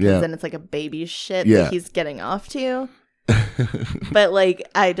 uncomfortable because then it's, like, a baby's shit that he's getting off to. But like,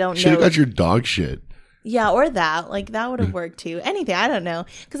 I don't know. Should have got your dog shit. Yeah, or that. Like, that would have worked too. Anything, I don't know.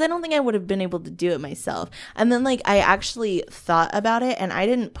 Because I don't think I would have been able to do it myself. And then like, I actually thought about it and I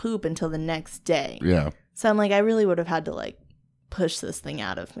didn't poop until the next day. Yeah. So I'm like, I really would have had to like push this thing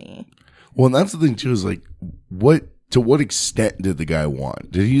out of me. Well, and that's the thing too, is like, to what extent did the guy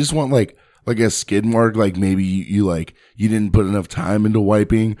want? Did he just want like a skid mark? Like maybe you didn't put enough time into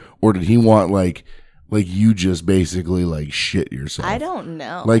wiping, or did he want like you just basically like shit yourself? I don't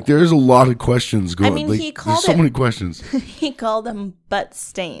know. Like there's a lot of questions going. I mean, like, he called there's so many questions. He called them butt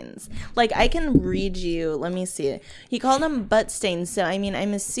stains. Like I can read you. Let me see it. He called them butt stains. So I mean,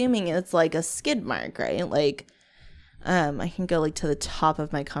 I'm assuming it's like a skid mark, right? Like, I can go like to the top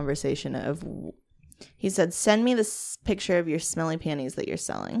of my conversation of. He said, "Send me this picture of your smelly panties that you're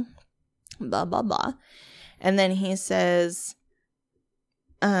selling." Blah blah blah, and then he says.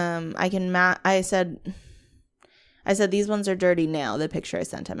 I said, these ones are dirty now, the picture I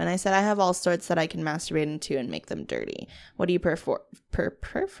sent him. And I said, I have all sorts that I can masturbate into and make them dirty. What do you prefer?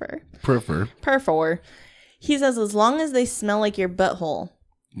 He says, as long as they smell like your butthole.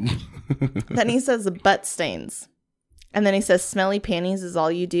 Then he says, butt stains. And then he says, smelly panties is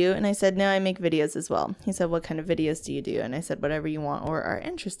all you do? And I said, no, I make videos as well. He said, what kind of videos do you do? And I said, whatever you want or are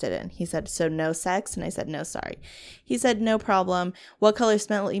interested in. He said, so no sex? And I said, no, sorry. He said, no problem. What color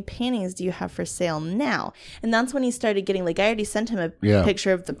smelly panties do you have for sale now? And that's when he started getting, like, I already sent him a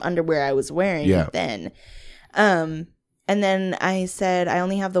picture of the underwear I was wearing then. And then I said, I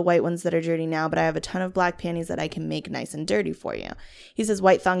only have the white ones that are dirty now, but I have a ton of black panties that I can make nice and dirty for you. He says,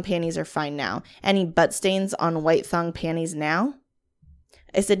 white thong panties are fine now. Any butt stains on white thong panties now?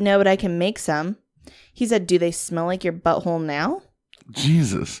 I said, no, but I can make some. He said, do they smell like your butthole now?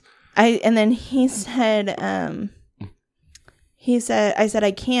 Jesus. And then he said, I said,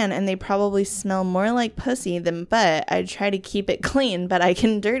 I can, and they probably smell more like pussy than butt. I try to keep it clean, but I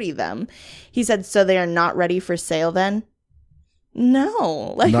can dirty them. He said, so they are not ready for sale then?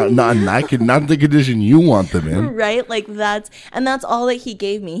 No, like not the condition you want them in, right? Like that's all that he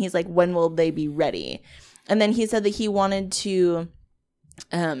gave me. He's like, when will they be ready? And then he said that he wanted to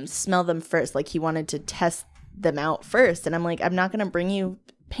smell them first, like he wanted to test them out first. And I'm like, I'm not gonna bring you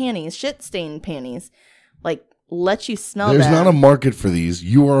panties, shit stained panties, like let you smell. There's them. not a market for these.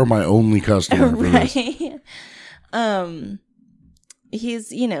 You are my only customer for right? This.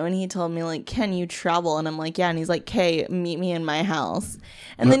 He's, you know, and he told me, like, can you travel? And I'm like, yeah. And he's like, okay, meet me in my house.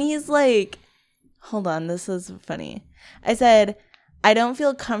 And then he's like, hold on, this is funny. I said, I don't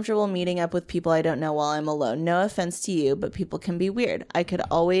feel comfortable meeting up with people I don't know while I'm alone. No offense to you, but people can be weird. I could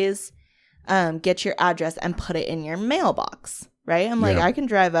always get your address and put it in your mailbox, right? I'm like, I can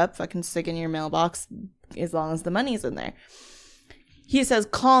drive up, fucking stick in your mailbox as long as the money's in there. He says,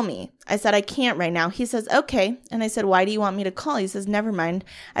 call me. I said, I can't right now. He says, okay. And I said, why do you want me to call? He says, never mind.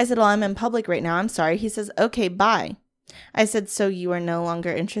 I said, well, I'm in public right now. I'm sorry. He says, okay, bye. I said, so you are no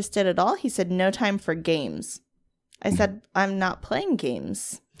longer interested at all? He said, no time for games. I said, I'm not playing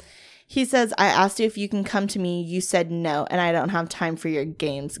games. He says, I asked you if you can come to me. You said no, and I don't have time for your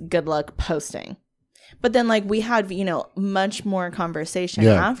games. Good luck posting. But then, like, we had, much more conversation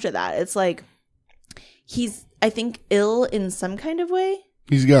after that. It's like, he's, I think, ill in some kind of way.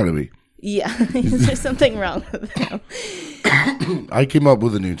 He's got to be. Yeah. There's something wrong with him. I came up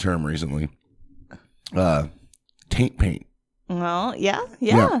with a new term recently. Taint paint. Well, yeah.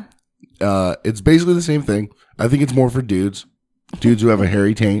 It's basically the same thing. I think it's more for dudes who have a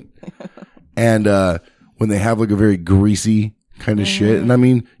hairy taint, and when they have like a very greasy kind of shit. And I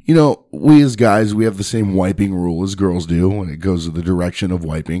mean, we as guys, we have the same wiping rule as girls do when it goes to the direction of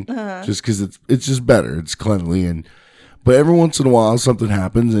wiping, just because it's just better, it's cleanly. But every once in a while something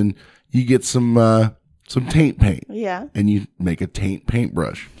happens and you get some taint paint, and you make a taint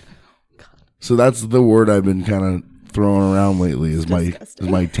paintbrush. So that's the word I've been kind of throwing around lately is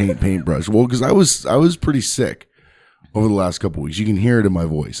my taint paintbrush. Well, because I was pretty sick over the last couple of weeks. You can hear it in my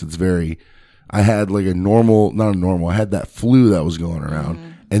voice. It's I had like I had that flu that was going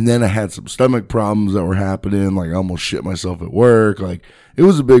around. And then I had some stomach problems that were happening. Like I almost shit myself at work. Like it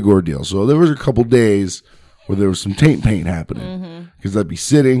was a big ordeal. So there was a couple days where there was some taint paint happening. Because I'd be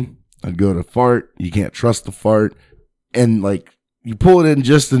sitting, I'd go to fart. You can't trust the fart. And like you pull it in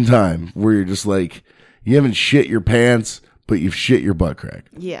just in time where you're just like, you haven't shit your pants, but you've shit your butt crack.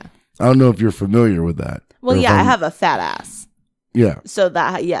 Yeah. I don't know if you're familiar with that. Well, yeah, I have a fat ass. Yeah. So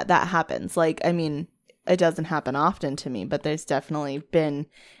that happens. Like, I mean, it doesn't happen often to me, but there's definitely been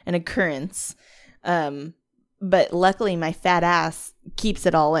an occurrence. But luckily my fat ass keeps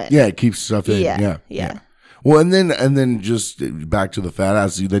it all in. Yeah, it keeps stuff in. Yeah. Well, and then just back to the fat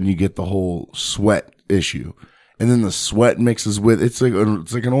ass, then you get the whole sweat issue. And then the sweat mixes with it's like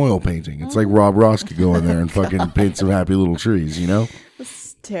an oil painting. It's like Rob Ross could go in there and fucking paint some happy little trees,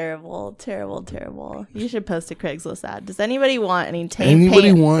 It's terrible, terrible, terrible. You should post a Craigslist ad. Does anybody want any taint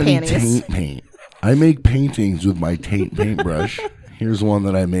paint? I make paintings with my taint paintbrush. Here's one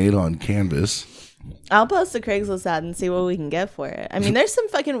that I made on canvas. I'll post a Craigslist ad and see what we can get for it. I mean, there's some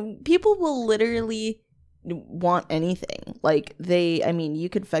fucking people will literally want anything. Like you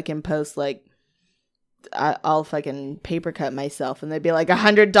could fucking post like, I'll fucking paper cut myself, and they'd be like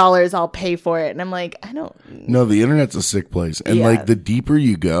 $100. I'll pay for it, and I'm like, I don't. No, the internet's a sick place, and like the deeper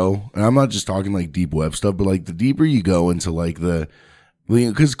you go, and I'm not just talking like deep web stuff, but like the deeper you go into like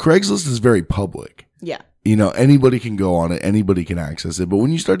because Craigslist is very public. Yeah. Anybody can go on it, anybody can access it, but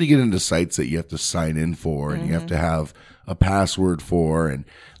when you start to get into sites that you have to sign in for, and you have to have a password for, and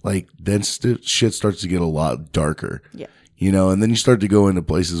like then shit starts to get a lot darker. Yeah. And then you start to go into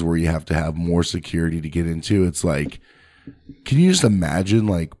places where you have to have more security to get into. It's like, can you just imagine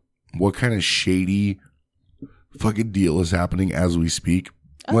like what kind of shady fucking deal is happening as we speak?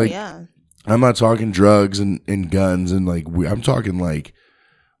 Oh, like, yeah. I'm not talking drugs and guns and like, I'm talking like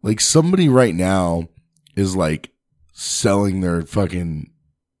somebody right now is like selling their fucking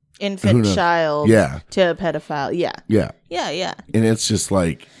infant child to a pedophile. Yeah. Yeah. Yeah. Yeah. And it's just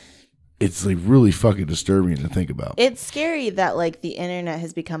like, it's like really fucking disturbing to think about. It's scary that like the internet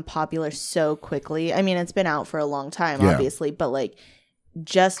has become popular so quickly. I mean, it's been out for a long time, obviously, but like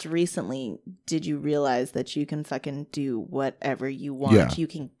just recently, did you realize that you can fucking do whatever you want? Yeah. You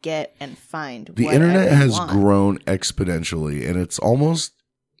can get and find the internet has grown exponentially, and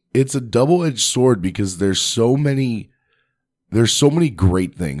it's a double-edged sword because there's so many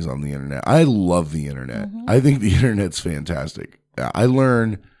great things on the internet. I love the internet. I think the internet's fantastic. I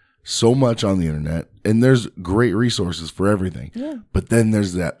learn so much on the internet, and there's great resources for everything. Yeah. But then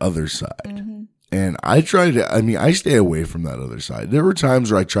there's that other side. And I stay away from that other side. There were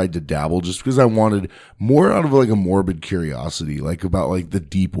times where I tried to dabble just because I wanted more out of like a morbid curiosity, like about like the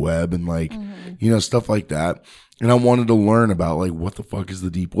deep web and like, stuff like that. And I wanted to learn about like, what the fuck is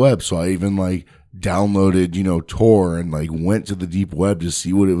the deep web? So I even like downloaded, Tor and like went to the deep web to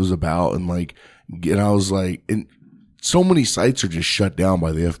see what it was about. And like, and I was like, so many sites are just shut down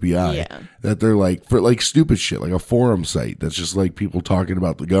by the FBI that they're like, for like stupid shit, like a forum site that's just like people talking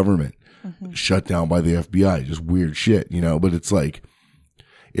about the government, shut down by the FBI, just weird shit, but it's like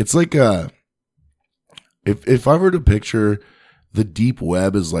if I were to picture the deep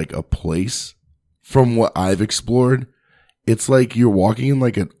web as like a place from what I've explored, it's like you're walking in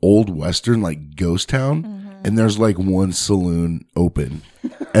like an old Western, like ghost town. And there's like one saloon open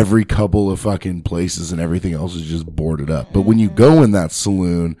every couple of fucking places and everything else is just boarded up. But when you go in that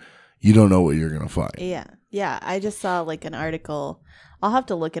saloon, you don't know what you're going to find. Yeah. Yeah. I just saw like an article. I'll have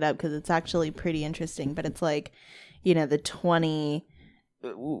to look it up because it's actually pretty interesting. But it's like, the 20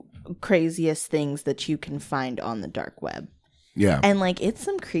 craziest things that you can find on the dark web. Yeah. And like, it's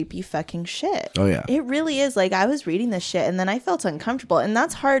some creepy fucking shit. Oh yeah. It really is. Like, I was reading this shit and then I felt uncomfortable, and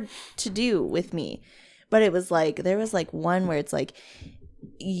that's hard to do with me. But it was like, there was like one where it's like,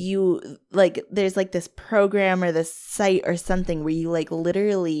 you like, there's like this program or this site or something where you like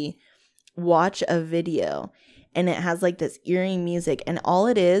literally watch a video and it has like this eerie music, and all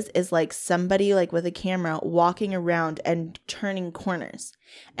it is like somebody like with a camera walking around and turning corners,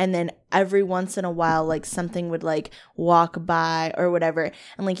 and then every once in a while like something would like walk by or whatever,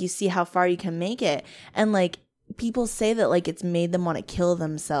 and like you see how far you can make it, and like people say that like it's made them want to kill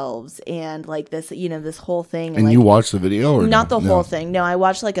themselves and like this, you know, this whole thing. And like, you watched the video or not no? the whole thing? No, I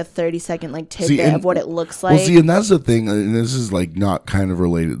watched like a 30-second like tidbit of what it looks like. Well, see, and that's the thing, and this is like not kind of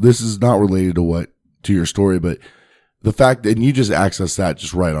related. This is not related to your story, but the fact that you just access that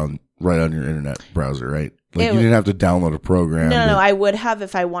just right on your internet browser, right? Like you didn't have to download a program. No, I would have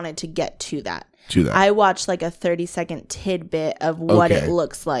if I wanted to get to that. I watched like a 30-second tidbit of what it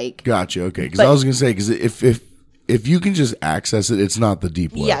looks like. Gotcha. Okay, because I was gonna say, because if you can just access it, it's not the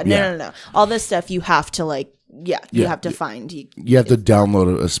deep web. Yeah, no. All this stuff you have to like, you have to find. You have to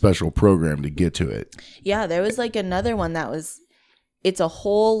download a special program to get to it. Yeah, there was like another one that was, it's a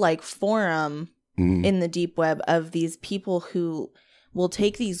whole like forum in the deep web of these people who will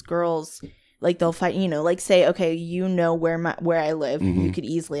take these girls, like they'll fight, you know, like say, okay, you know where I live, you could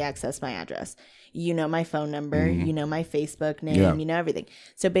easily access my address. You know my phone number, you know my Facebook name, you know everything.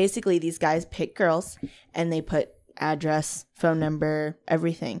 So basically these guys pick girls and they put address, phone number,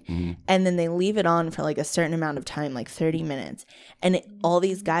 everything. And then they leave it on for like a certain amount of time, like 30 minutes. And all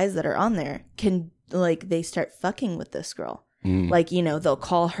these guys that are on there can like, they start fucking with this girl. Like, you know, they'll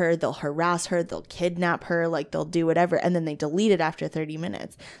call her, they'll harass her, they'll kidnap her, like they'll do whatever. And then they delete it after 30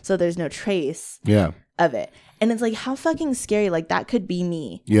 minutes. So there's no trace of it. And it's like, how fucking scary. Like that could be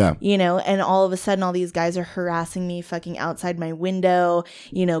me. Yeah. You know, and all of a sudden all these guys are harassing me fucking outside my window,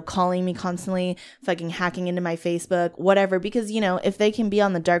 you know, calling me constantly, fucking hacking into my Facebook, whatever. Because, you know, if they can be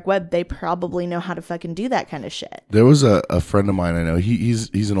on the dark web, they probably know how to fucking do that kind of shit. There was a friend of mine I know.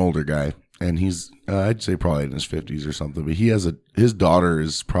 He's an older guy. And he's, I'd say probably in his 50s or something. But he has his daughter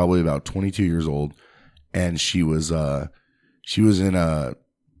is probably about 22 years old. And she was a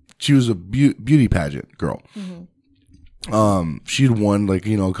beauty pageant girl. She'd won like,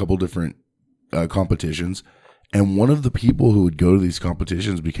 you know, a couple different competitions. And one of the people who would go to these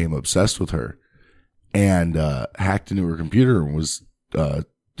competitions became obsessed with her and hacked into her computer and was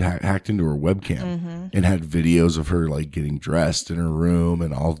hacked into her webcam and had videos of her like getting dressed in her room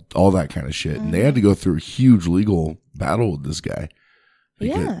and all that kind of shit. And they had to go through a huge legal battle with this guy.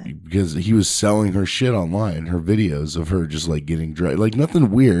 Because he was selling her shit online, her videos of her just like getting dressed, like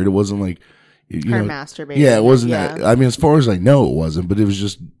nothing weird. It wasn't like her masturbating. Yeah, it wasn't that. I mean, as far as I know, it wasn't, but it was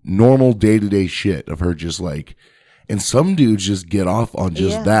just normal day-to-day shit of her just like. And some dudes just get off on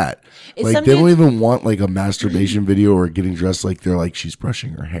just that. Like they don't even want like a masturbation video or getting dressed. Like they're like, she's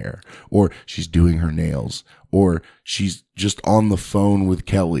brushing her hair or she's doing her nails or she's just on the phone with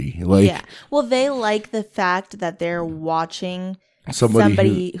Kelly. Like, well, they like the fact that they're watching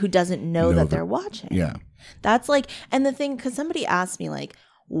somebody who doesn't know that they're watching. Yeah. That's like, and the thing, because somebody asked me like,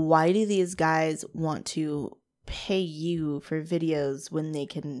 why do these guys want to pay you for videos when they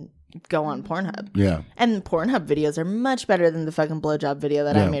can go on Pornhub? Yeah. And Pornhub videos are much better than the fucking blowjob video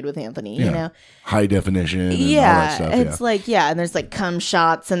that I made with Anthony, you know? High definition and all that stuff. It's like, and there's like cum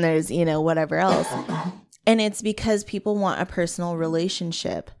shots and there's, you know, whatever else. And it's because people want a personal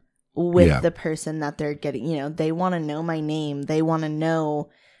relationship with the person that they're getting, you know, they want to know my name. They want to know,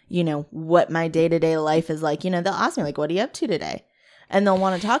 you know, what my day-to-day life is like. You know, they'll ask me like, what are you up to today? And they'll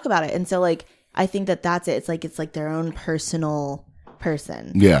want to talk about it. And so like, I think that's it. It's like their own personal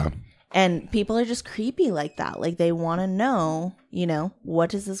person. Yeah. And people are just creepy like that. Like they want to know, you know, what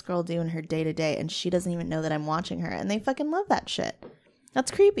does this girl do in her day to day? And she doesn't even know that I'm watching her. And they fucking love that shit.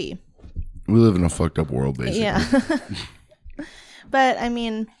 That's creepy. We live in a fucked up world, basically. Yeah. But I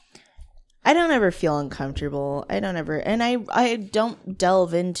mean, I don't ever feel uncomfortable. I don't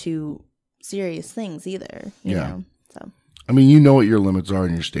delve into serious things either. You know? So. I mean, you know what your limits are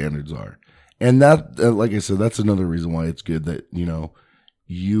and your standards are. And that, like I said, that's another reason why it's good that, you know,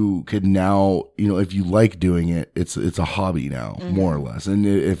 you can now, you know, if you like doing it, it's a hobby now, more or less. And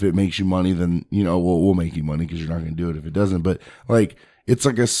if it makes you money, then, you know, we'll make you money because you're not going to do it if it doesn't. But like, it's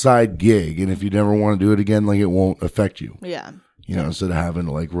like a side gig. And if you never want to do it again, like it won't affect you. Yeah. You know, instead of having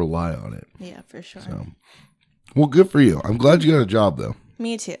to like rely on it. Yeah, for sure. So, well, good for you. I'm glad you got a job though.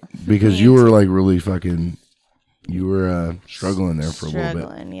 Me too. Because you were like really fucking, you were struggling there for a little bit.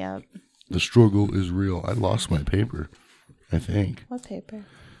 Struggling, yep. The struggle is real. I lost my paper, I think. What paper?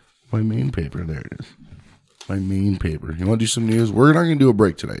 My main paper. There it is. My main paper. You want to do some news? We're not going to do a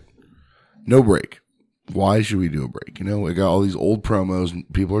break tonight. No break. Why should we do a break? You know, we got all these old promos. And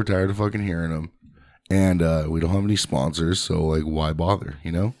people are tired of fucking hearing them. And we don't have any sponsors. So, like, why bother,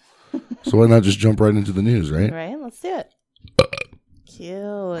 you know? So why not just jump right into the news, right? Right? Let's do it.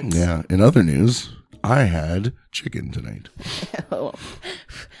 Cute. Yeah. In other news, I had chicken tonight. That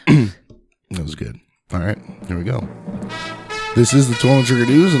was good. All right. Here we go. This is the 12 Trigger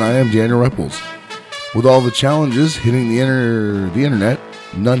News, and I am Daniel Repples. With all the challenges hitting the internet,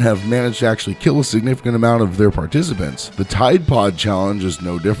 none have managed to actually kill a significant amount of their participants. The Tide Pod Challenge is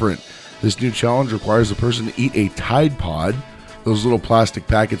no different. This new challenge requires a person to eat a Tide Pod, those little plastic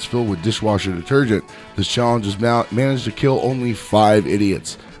packets filled with dishwasher detergent. This challenge has managed to kill only 5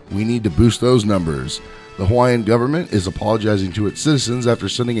 idiots. We need to boost those numbers. The Hawaiian government is apologizing to its citizens after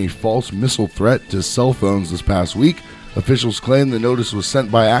sending a false missile threat to cell phones this past week. Officials claim the notice was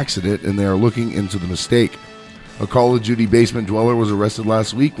sent by accident, and they are looking into the mistake. A Call of Duty basement dweller was arrested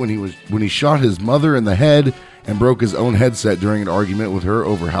last week when he shot his mother in the head and broke his own headset during an argument with her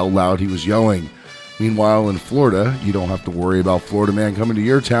over how loud he was yelling. Meanwhile, in Florida, you don't have to worry about Florida man coming to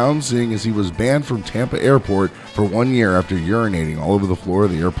your town, seeing as he was banned from Tampa Airport for 1 year after urinating all over the floor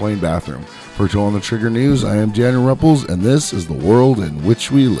of the airplane bathroom. For Toll the Trigger News, I am Daniel Repples, and this is the world in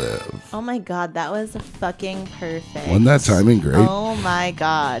which we live. Oh my god, that was fucking perfect. Wasn't that timing great? Oh my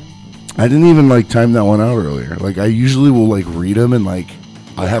god. I didn't even time that one out earlier. I usually will read them and I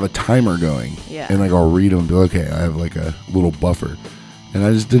have a timer going. Yeah. And I'll read them and be okay, I have a little buffer. And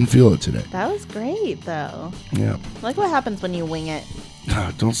I just didn't feel it today. That was great though. Yeah. Like what happens when you wing it?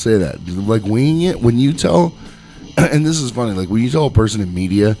 Don't say that. Winging it, when you tell, and this is funny, when you tell a person in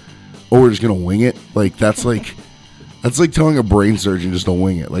media, oh, we're just going to wing it, that's like telling a brain surgeon just to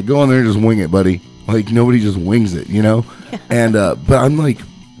wing it. Go on there and just wing it, buddy. Nobody just wings it, you know? Yeah. And, but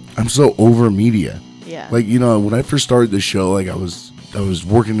I'm so over media. Yeah. When I first started the show, I was I was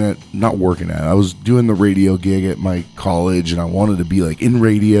doing the radio gig at my college, and I wanted to be in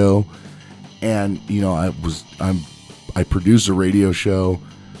radio. And, I produce a radio show,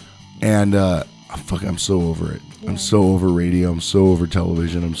 and, I'm so over it. Yeah. I'm so over radio. I'm so over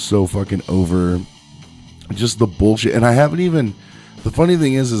television. I'm so fucking over just the bullshit. And I haven't even, the funny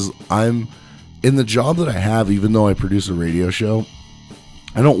thing is I'm in the job that I have, even though I produce a radio show,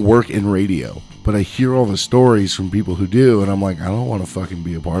 I don't work in radio, but I hear all the stories from people who do. And I'm I don't want to fucking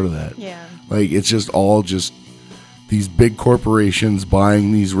be a part of that. Yeah. It's just all just these big corporations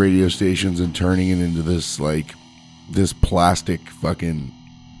buying these radio stations and turning it into this, this plastic fucking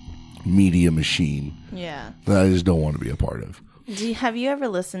media machine. Yeah. That I just don't want to be a part of. Have you ever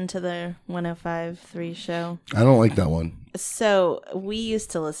listened to the 105.3 show? I don't like that one. So we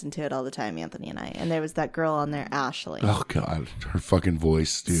used to listen to it all the time, Anthony and I, and there was that girl on there, Ashley. Oh god, her fucking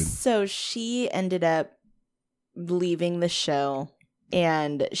voice, dude. So she ended up leaving the show,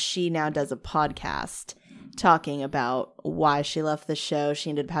 and she now does a podcast talking about why she left the show. She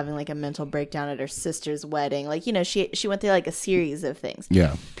ended up having a mental breakdown at her sister's wedding. She went through a series of things.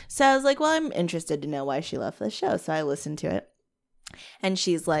 Yeah. So I was well, I'm interested to know why she left the show. So I listened to it. And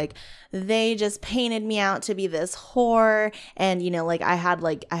she's they just painted me out to be this whore. And, I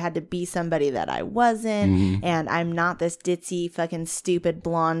had to be somebody that I wasn't. Mm-hmm. And I'm not this ditzy, fucking stupid,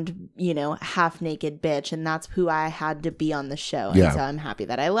 blonde, half naked bitch. And that's who I had to be on the show. Yeah. And so I'm happy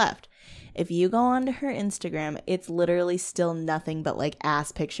that I left. If you go onto her Instagram, it's literally still nothing but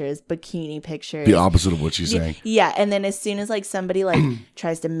ass pictures, bikini pictures. The opposite of what she's saying. Yeah. And then as soon as somebody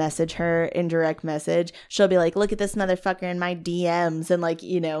tries to message her in direct message, she'll be look at this motherfucker in my DMs and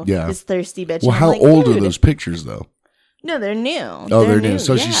this thirsty bitch. Well, how old are those pictures though? No, they're new. Oh, they're new.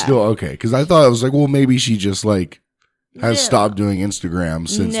 So she's still okay. Because I thought it was well, maybe she just has stopped doing Instagram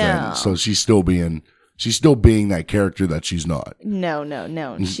since then. So she's still being that character that she's not.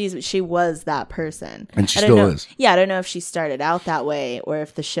 No. She was that person. And she still is. Yeah, I don't know if she started out that way or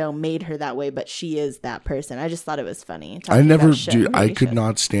if the show made her that way, but she is that person. I just thought it was funny. I could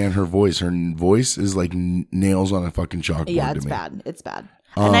not stand her voice. Her voice is nails on a fucking chalkboard to me. Yeah, it's bad. It's bad.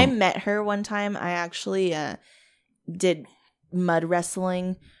 And I met her one time. I actually did mud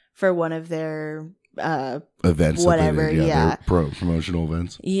wrestling for one of their events. Whatever, their promotional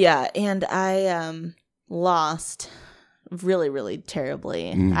events. Yeah, and I lost really, really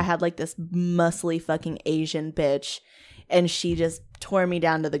terribly. I had this muscly fucking Asian bitch, and she just tore me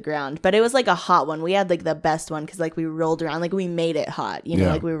down to the ground. But it was a hot one. We had the best one because we rolled around, we made it hot,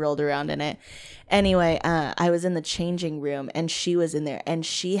 we rolled around in it. Anyway, I was in the changing room, and she was in there, and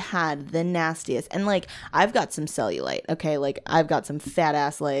she had the nastiest. And I've got some cellulite, okay? I've got some fat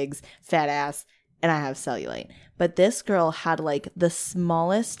ass legs, fat ass. and I have cellulite. But this girl had like the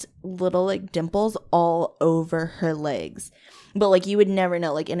smallest little like dimples all over her legs. But like you would never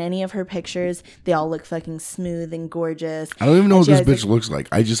know. Like in any of her pictures, they all look fucking smooth and gorgeous. I don't even know what this bitch looks like.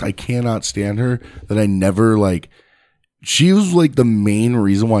 I cannot stand her. That I never like. She was like the main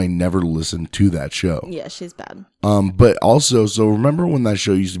reason why I never listened to that show. Yeah, she's bad. But also, so remember when that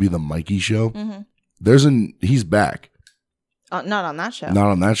show used to be the Mikey Show? Mm-hmm. He's back. Not on that show.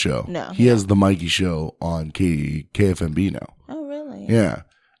 Not on that show. No. He has the Mikey Show on KFMB now. Oh, really? Yeah.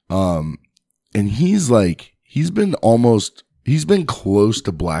 And he's been close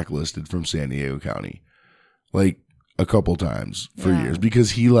to blacklisted from San Diego County, like a couple times for years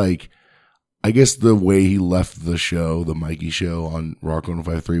because he like, I guess the way he left the show, the Mikey Show on Rock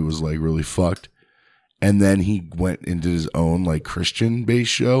 105.3 was like really fucked. And then he went into his own like Christian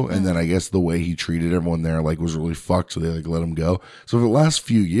based show. And then I guess the way he treated everyone there like was really fucked. So they like let him go. So for the last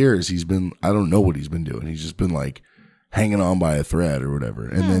few years, he's been, I don't know what he's been doing. He's just been like hanging on by a thread or whatever.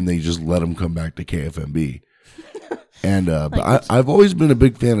 And then they just let him come back to KFMB. And, but I've always been a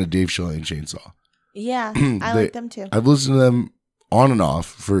big fan of Dave Shelley and Chainsaw. Yeah. I like them too. I've listened to them on and off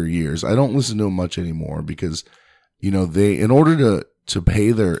for years. I don't listen to them much anymore because, you know, they, in order to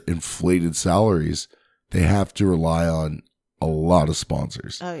pay their inflated salaries, they have to rely on a lot of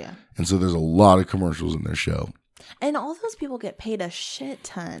sponsors. Oh, yeah. And so there's a lot of commercials in their show. And all those people get paid a shit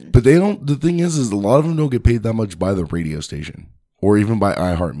ton. But they don't, the thing is a lot of them don't get paid that much by the radio station or even by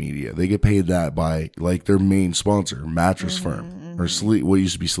iHeartMedia. They get paid that by like their main sponsor, Mattress Firm or what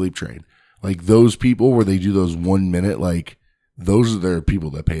used to be Sleep Train. Like those people where they do those 1 minute, like those are their people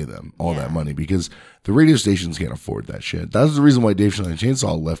that pay them all that money because the radio stations can't afford that shit. That's the reason why Dave Shelley and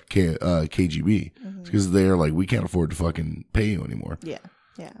Chainsaw left KGB. Because they're like, we can't afford to fucking pay you anymore. Yeah.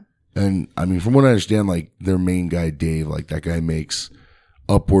 Yeah. And I mean, from what I understand, like their main guy, Dave, like that guy makes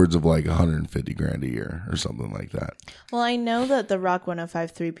upwards of like 150 grand a year or something like that. Well, I know that the Rock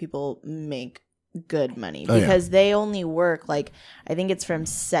 105.3 people make good money because they only work like, I think it's from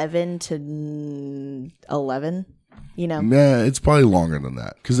 7 to 11. You know, yeah, it's probably longer than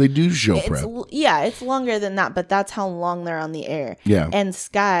that because they do show prep. Yeah, it's longer than that, but that's how long they're on the air. Yeah, and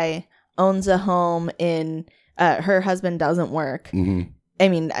Sky owns a home in. Her husband doesn't work. Mm-hmm. I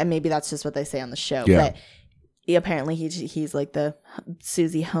mean, maybe that's just what they say on the show, but apparently he's like the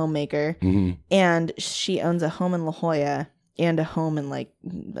Susie homemaker, and she owns a home in La Jolla and a home in like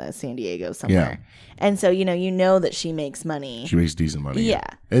San Diego somewhere. Yeah. And so you know that she makes money. She makes decent money. Yeah,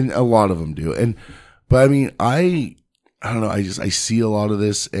 and a lot of them do. But I mean, I don't know. I see a lot of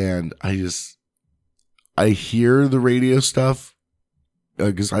this, and I hear the radio stuff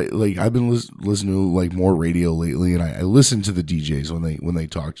because I've been listening to like more radio lately, and I listen to the DJs when they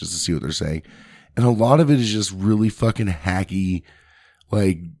talk just to see what they're saying, and a lot of it is just really fucking hacky,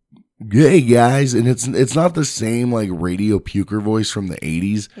 like, hey guys, and it's not the same like radio puker voice from the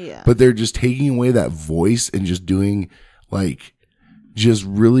 80s, but they're just taking away that voice and just doing like just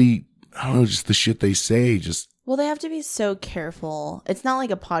really, I don't know, just the shit they say just. Well, they have to be so careful. It's not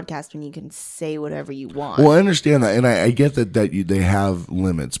like a podcast when you can say whatever you want. Well, I understand that, and I get that they have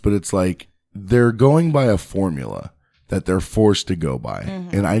limits, but it's like they're going by a formula that they're forced to go by,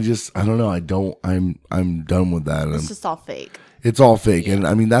 and I don't know. I'm done with that. It's just all fake. It's all fake, and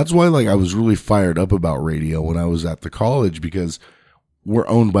I mean that's why like I was really fired up about radio when I was at the college because we're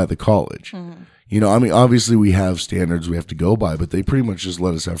owned by the college. You know, I mean, obviously we have standards we have to go by, but they pretty much just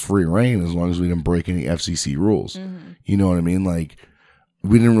let us have free reign as long as we didn't break any FCC rules. You know what I mean? Like,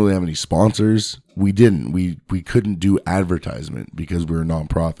 we didn't really have any sponsors. We didn't. We couldn't do advertisement because we were a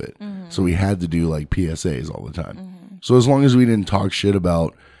nonprofit. So we had to do like PSAs all the time. So as long as we didn't talk shit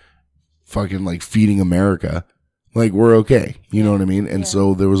about fucking like feeding America, like we're okay. You know what I mean? And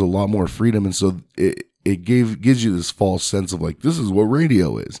so there was a lot more freedom. And so it gives you this false sense of like, this is what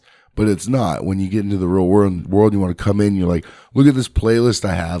radio is. But it's not. When you get into the real world, you want to come in, you're like, look at this playlist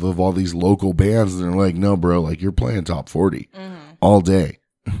I have of all these local bands. And they're like, no, bro, like you're playing top 40 all day.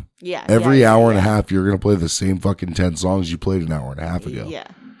 Yeah. Every hour and a half, you're going to play the same fucking 10 songs you played an hour and a half ago. Yeah.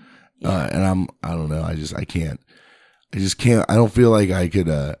 And I don't know. I can't. I don't feel like I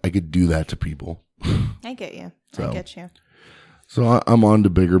could do that to people. I get you. I get you. So I'm on to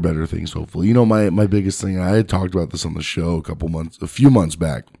bigger, better things, hopefully. You know, my biggest thing, I had talked about this on the show a few months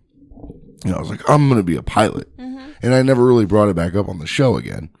back. You know, I was like, I'm going to be a pilot. And I never really brought it back up on the show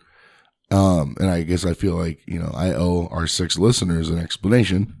again. And I guess I feel like, you know, I owe our 6 listeners an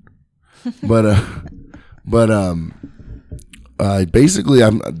explanation. But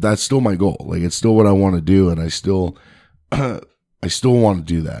basically that's still my goal. Like, it's still what I want to do. And I still want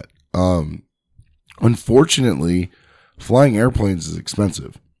to do that. Unfortunately, flying airplanes is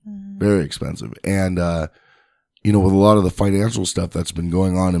expensive. very expensive. And, you know, with a lot of the financial stuff that's been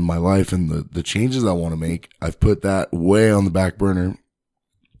going on in my life and the changes I want to make, I've put that way on the back burner.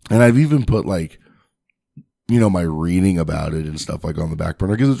 And I've even put like, you know, my reading about it and stuff like on the back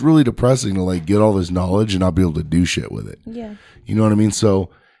burner, because it's really depressing to like get all this knowledge and not be able to do shit with it. Yeah. You know what I mean? So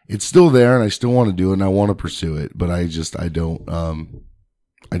it's still there and I still want to do it and I want to pursue it, but I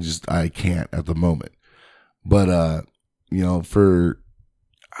can't at the moment. But, you know,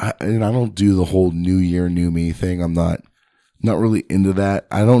 I don't do the whole new year, new me thing. I'm not really into that.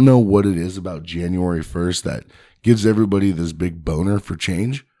 I don't know what it is about January 1st that gives everybody this big boner for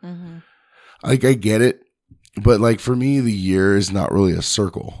change. Mm-hmm. Like, I get it. But like for me, the year is not really a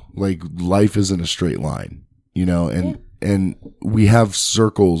circle. Like life isn't a straight line, you know, and we have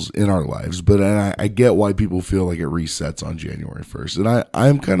circles in our lives, but I get why people feel like it resets on January 1st. And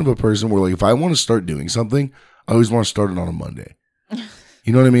I'm kind of a person where like, if I want to start doing something, I always want to start it on a Monday.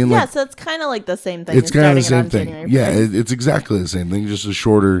 You know what I mean? Yeah. Like, So it's kind of like the same thing. It's kind of the same thing. January 1st. Yeah. It's exactly the same thing. Just a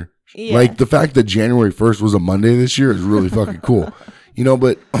shorter, Yeah. like the fact that January 1st was a Monday this year is really fucking cool. You know,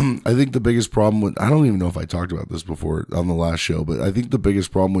 but I think the biggest problem with, I don't even know if I talked about this before on the last show, but I think the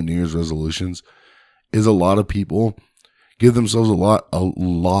biggest problem with New Year's resolutions is a lot of people give themselves a lot.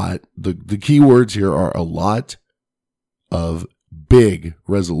 The key words here are a lot of big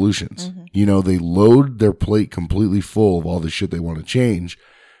resolutions. Mm-hmm. You know, they load their plate completely full of all the shit they want to change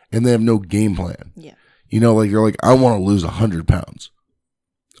and they have no game plan. Yeah. You know, like they're like, I want to lose 100 pounds.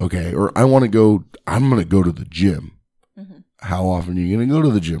 Okay. Or I'm going to go to the gym. Mm-hmm. How often are you going to go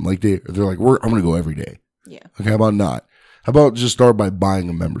to the gym? Like they're like, I'm going to go every day. Yeah. Okay. How about not? How about just start by buying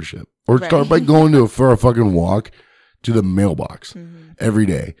a membership or start by going for a fucking walk to the mailbox every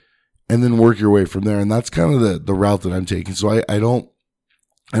day and then work your way from there. And that's kind of the route that I'm taking. So I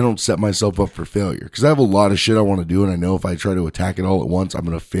don't set myself up for failure because I have a lot of shit I want to do. And I know if I try to attack it all at once, I'm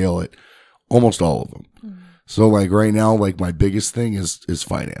going to fail at almost all of them. Mm-hmm. So like right now, like my biggest thing is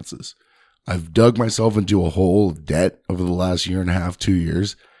finances. I've dug myself into a hole of debt over the last year and a half, 2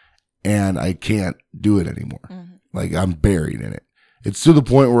 years, and I can't do it anymore. Mm-hmm. Like I'm buried in it. It's to the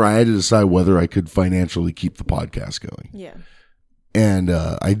point where I had to decide whether I could financially keep the podcast going. Yeah. And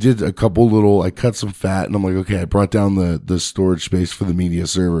I did I cut some fat and I'm like, okay, I brought down the storage space for the media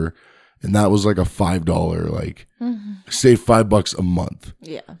server. And that was like a $5, like save $5 a month.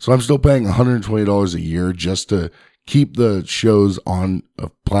 Yeah. So I'm still paying $120 a year just to keep the shows on a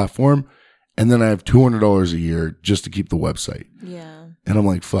platform. And then I have $200 a year just to keep the website. Yeah. And I'm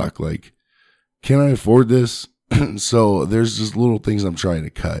like, fuck, like, can I afford this? So there's just little things I'm trying to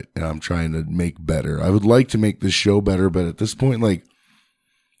cut and I'm trying to make better. I would like to make this show better, but at this point, like,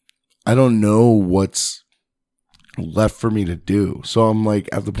 I don't know what's left for me to do. So I'm like,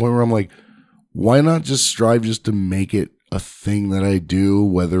 at the point where I'm like, why not just strive just to make it a thing that I do,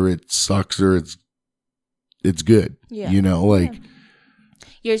 whether it sucks or it's good. Yeah. You know, like. Yeah.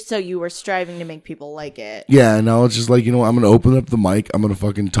 You were striving to make people like it. Yeah, and now it's just like, you know, I'm going to open up the mic. I'm going to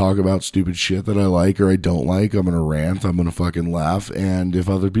fucking talk about stupid shit that I like or I don't like. I'm going to rant. I'm going to fucking laugh. And if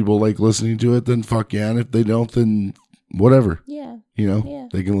other people like listening to it, then fuck yeah. And if they don't, then whatever. Yeah. You know,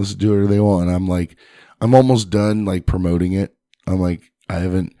 they can listen to it or they won't. And I'm like, I'm almost done like promoting it. I'm like, I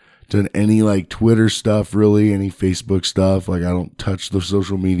haven't done any like Twitter stuff really, any Facebook stuff. Like I don't touch the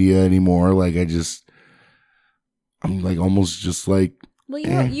social media anymore. Like I'm like almost just like,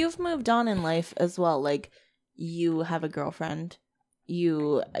 well, you've moved on in life as well. Like you have a girlfriend,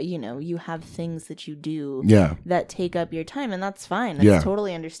 you have things that you do that take up your time, and that's fine. That's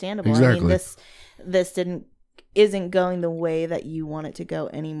totally understandable. Exactly. I mean, this isn't going the way that you want it to go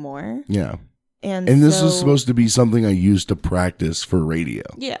anymore. Yeah. And this was supposed to be something I used to practice for radio.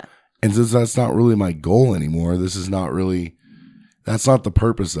 Yeah. And since that's not really my goal anymore, that's not the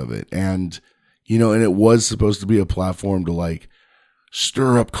purpose of it. And, you know, and it was supposed to be a platform to like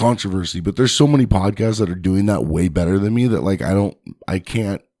stir up controversy, but there's so many podcasts that are doing that way better than me that like, I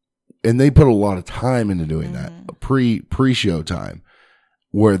can't, and they put a lot of time into doing that pre-show time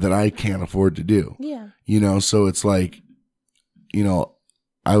where that I can't afford to do. Yeah. You know, so it's like, you know,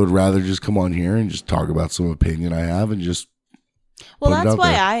 I would rather just come on here and just talk about some opinion I have and just. Well, that's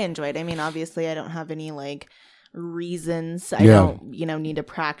why I enjoyed. I mean, obviously, I don't have any like reasons. I don't, need to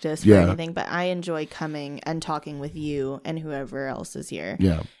practice for anything, but I enjoy coming and talking with you and whoever else is here.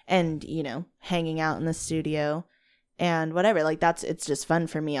 Yeah. And, hanging out in the studio and whatever. Like it's just fun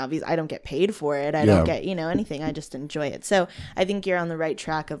for me. Obviously, I don't get paid for it. I don't get, anything. I just enjoy it. So I think you're on the right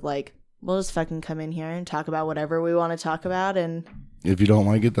track of like, we'll just fucking come in here and talk about whatever we want to talk about. And if you don't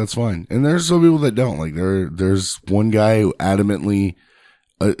like it, that's fine. And there's some people that don't. Like there's one guy who adamantly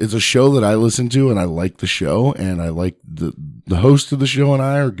it's a show that I listen to, and I like the show, and I like the host of the show, and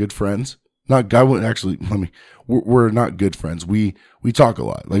I are good friends. Not God. Actually, we're not good friends. We talk a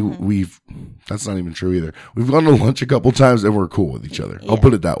lot. Like that's not even true either. We've gone to lunch a couple times, and we're cool with each other. I'll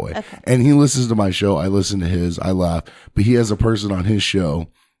put it that way. Okay. And he listens to my show. I listen to his. I laugh. But he has a person on his show.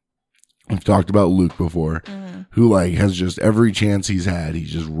 We've talked about Luke before, who like has just every chance he's had. He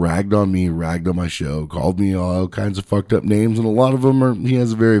just ragged on me, ragged on my show, called me all kinds of fucked up names, and a lot of them are. He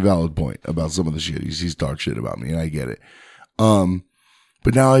has a very valid point about some of the shit. He's talked shit about me, and I get it.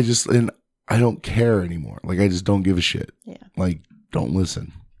 But now I don't care anymore. Like I just don't give a shit. Yeah. Like don't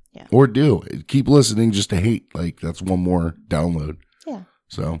listen. Yeah. Or do keep listening just to hate. Like that's one more download. Yeah.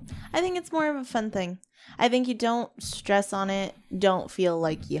 So I think it's more of a fun thing. I think you don't stress on it. Don't feel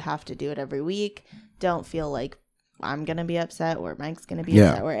like you have to do it every week. Don't feel like I'm going to be upset or Mike's going to be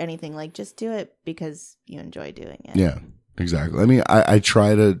upset or anything. Like, just do it because you enjoy doing it. Yeah, exactly. I mean, I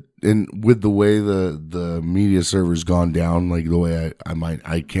try to, and with the way the media server's gone down, like the way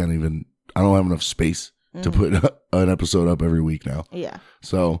I can't even, I don't have enough space to put an episode up every week now. Yeah.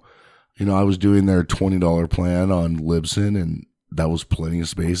 So, I was doing their $20 plan on Libsyn, and that was plenty of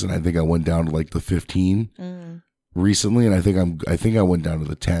space, and I think I went down to like the 15 recently, and I think I went down to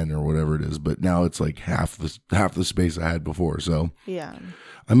the 10 or whatever it is, but now it's like half the space I had before. So yeah,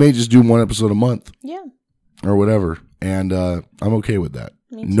 I may just do one episode a month, or whatever, and I'm okay with that.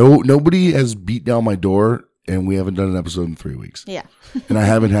 Nobody has beat down my door, and we haven't done an episode in 3 weeks. Yeah, and I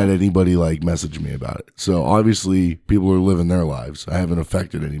haven't had anybody like message me about it. So obviously, people are living their lives. I haven't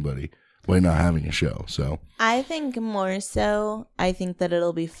affected anybody by not having a show. So I think more so, I think that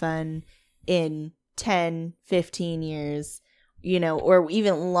it'll be fun in 10, 15 years, or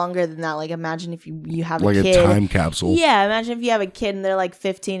even longer than that. Like imagine if you have like a kid. A time capsule. Yeah, imagine if you have a kid and they're like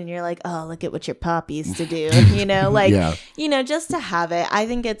 15 and you're like, oh, look at what your pop used to do. Just to have it. I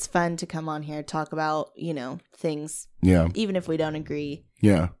think it's fun to come on here, talk about, things. Yeah. Even if we don't agree.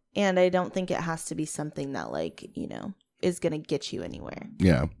 Yeah. And I don't think it has to be something that is going to get you anywhere.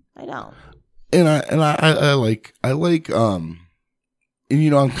 Yeah. I don't. And I like I'm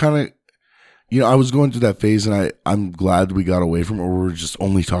kind of, I was going through that phase, and I'm glad we got away from it, where we were just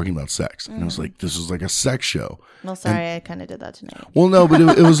only talking about sex. And I was like, this was like a sex show. Well, sorry, I kind of did that tonight. Well, no, but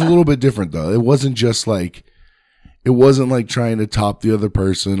it was a little bit different though. It wasn't just like, it wasn't like trying to top the other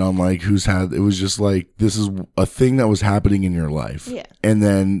person on like it was just like, this is a thing that was happening in your life. Yeah. And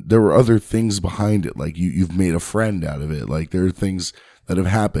then there were other things behind it. Like you've made a friend out of it. Like there are things that have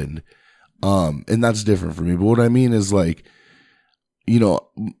happened. And that's different for me. But what I mean is like,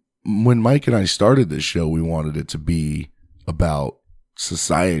 when Mike and I started this show, we wanted it to be about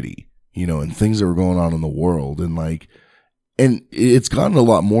society, and things that were going on in the world, and it's gotten a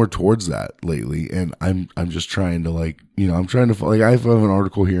lot more towards that lately. And I'm just trying to I have an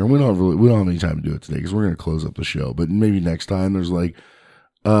article here, and we don't have any time to do it today because we're going to close up the show. But maybe next time there's like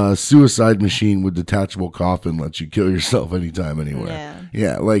a suicide machine with detachable coffin lets you kill yourself anytime, anywhere.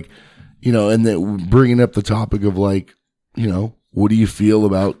 Yeah. And then bringing up the topic of what do you feel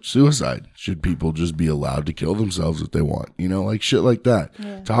about suicide? Should people just be allowed to kill themselves if they want? Shit like that.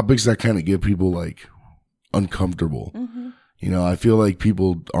 Yeah. Topics that kind of get people uncomfortable. Mm-hmm. I feel like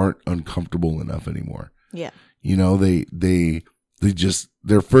people aren't uncomfortable enough anymore. Yeah. They just,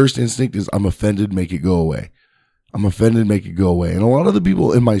 their first instinct is, I'm offended, make it go away. I'm offended, make it go away. And a lot of the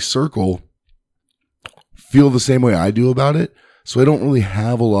people in my circle feel the same way I do about it. So I don't really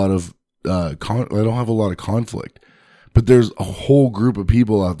have a lot of, I don't have a lot of conflict. But there's a whole group of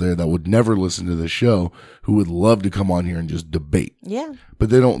people out there that would never listen to this show who would love to come on here and just debate. Yeah. But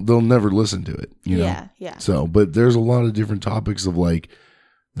they'll never listen to it, Yeah, yeah. So, but there's a lot of different topics of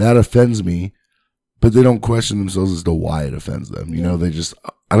that offends me, but they don't question themselves as to why it offends them. They just,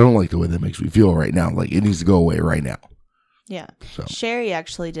 I don't like the way that makes me feel right now. Like it needs to go away right now. Yeah. So. Sherry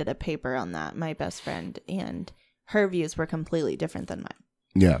actually did a paper on that, my best friend, and her views were completely different than mine.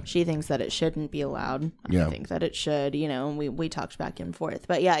 Yeah. She thinks that it shouldn't be allowed. I think that it should, and we talked back and forth.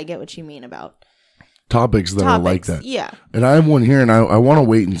 But yeah, I get what you mean about topics are like that. Yeah. And I have one here, and I want to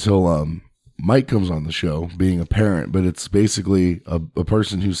wait until Mike comes on the show, being a parent, but it's basically a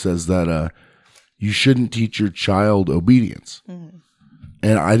person who says that you shouldn't teach your child obedience. Mm-hmm.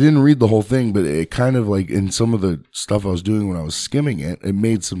 And I didn't read the whole thing, but it kind of in some of the stuff I was doing when I was skimming it, it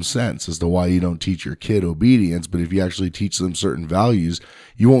made some sense as to why you don't teach your kid obedience. But if you actually teach them certain values,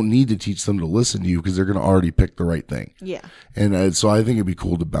 you won't need to teach them to listen to you because they're going to already pick the right thing. Yeah. And so I think it'd be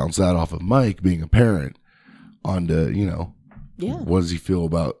cool to bounce that off of Mike, being a parent, onto, what does he feel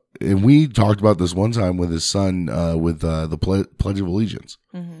about, and we talked about this one time with his son, with the Pledge of Allegiance.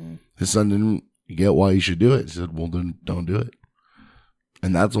 Mm-hmm. His son didn't get why he should do it. He said, well, then don't do it.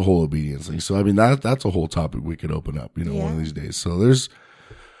 And that's a whole obedience thing. So, I mean, that's a whole topic we could open up, one of these days. So there's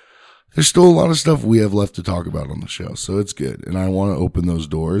still a lot of stuff we have left to talk about on the show. So it's good. And I want to open those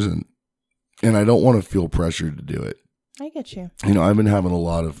doors, and I don't want to feel pressured to do it. I get you. I've been having a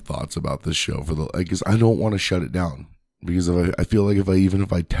lot of thoughts about this show because I don't want to shut it down, because I feel like even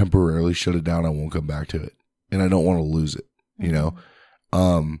if I temporarily shut it down, I won't come back to it, and I don't want to lose it,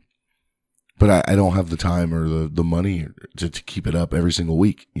 But I don't have the time or the money to keep it up every single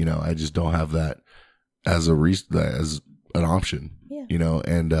week. I just don't have that as an option. Yeah.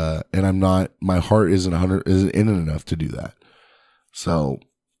 And I'm not. My heart isn't in it enough to do that. So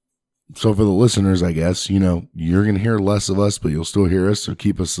for the listeners, I guess you're gonna hear less of us, but you'll still hear us. So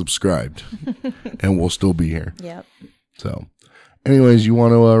keep us subscribed, and we'll still be here. Yep. So, anyways, you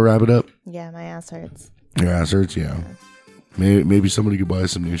want to wrap it up? Yeah, my ass hurts. Your ass hurts. Yeah. Maybe somebody could buy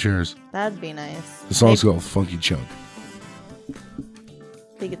some new chairs. That'd be nice. The song's called Funky Chunk.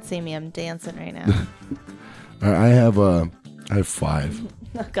 If you could see me, I'm dancing right now. I have 5.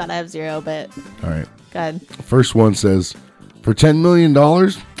 Oh God, I have 0, but all right. God. First one says, for $10 million,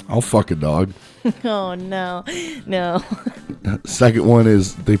 I'll fuck a dog. Oh no. Second one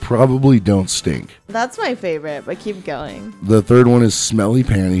is, they probably don't stink. That's my favorite, but keep going. The third one is smelly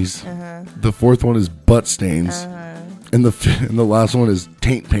panties. Uh-huh. The fourth one is butt stains. Uh-huh. And the last one is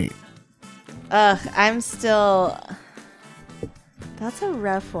taint paint. Ugh, I'm still... That's a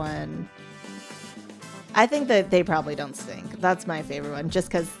rough one. I think that they probably don't stink. That's my favorite one, just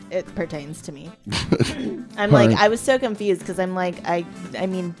because it pertains to me. I'm like, I was so confused, because I'm like, I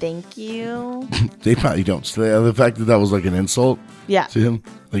mean, thank you. They probably don't. The fact that was like an insult to him,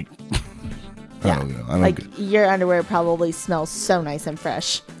 like... Yeah. I don't know. Your underwear probably smells so nice and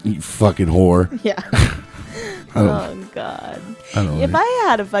fresh. You fucking whore. Yeah. Oh, God. If I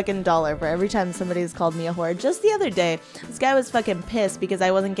had a fucking dollar for every time somebody's called me a whore, just the other day, this guy was fucking pissed because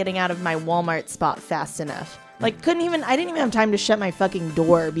I wasn't getting out of my Walmart spot fast enough. I didn't even have time to shut my fucking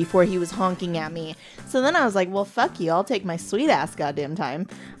door before he was honking at me. So then I was like, well, fuck you. I'll take my sweet ass goddamn time.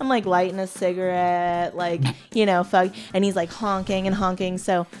 I'm like lighting a cigarette, fuck. And he's like honking and honking.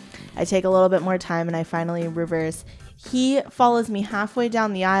 So I take a little bit more time and I finally reverse. He follows me halfway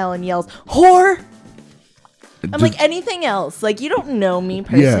down the aisle and yells, whore! I'm like, anything else? You don't know me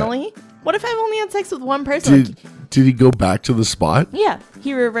personally. Yeah. What if I've only had sex with one person? Did he go back to the spot? Yeah,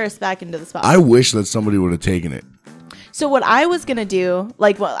 he reversed back into the spot. I wish that somebody would have taken it. So what I was going to do,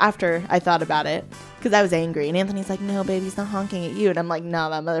 after I thought about it, because I was angry, and Anthony's like, no, baby, he's not honking at you. And I'm like, no,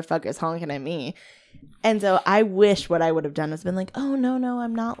 that motherfucker's honking at me. And so I wish what I would have done was been like, oh, no,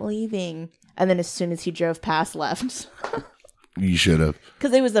 I'm not leaving. And then as soon as he drove past, left. You should have.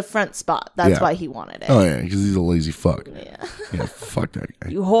 Because it was the front spot. That's why he wanted it. Oh, yeah, because he's a lazy fuck. Yeah. Yeah, fuck that guy.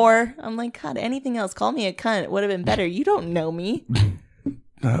 You whore. I'm like, God, anything else? Call me a cunt. It would have been better. You don't know me.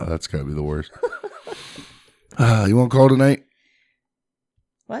 Oh, that's got to be the worst. You want to call it a night?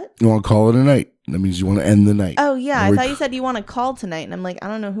 What? You want to call it a night? That means you want to end the night. Oh, yeah. I thought you said you want to call tonight. And I'm like, I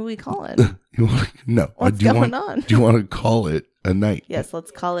don't know who we calling. No. What's going on? Do you want to call it a night? Yes,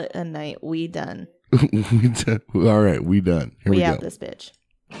 let's call it a night. We done. All right, we done. Here we go. We have this bitch.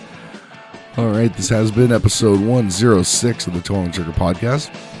 All right, this has been episode 106 of the Toe on the Trigger podcast.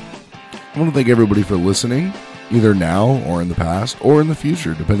 I want to thank everybody for listening, either now or in the past or in the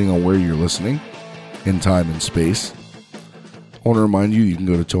future, depending on where you're listening, in time and space. I want to remind you can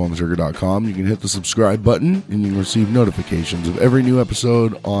go to toeonthetrigger.com. You can hit the subscribe button, and you can receive notifications of every new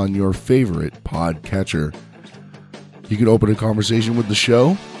episode on your favorite podcatcher. You can open a conversation with the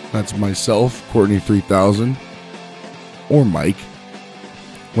show. That's myself, Courtney 3000, or Mike,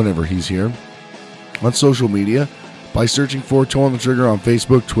 whenever he's here, on social media by searching for Toe on the Trigger on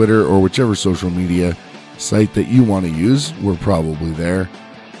Facebook, Twitter, or whichever social media site that you want to use. We're probably there.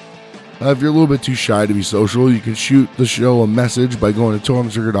 If you're a little bit too shy to be social, you can shoot the show a message by going to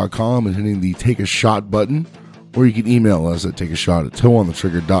toeonthetrigger.com and hitting the Take a Shot button, or you can email us at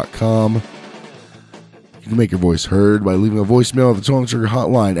takeashot@toeonthetrigger.com. You can make your voice heard by leaving a voicemail at the Toe on the Trigger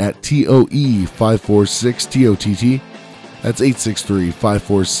hotline at TOE546-TOTT. That's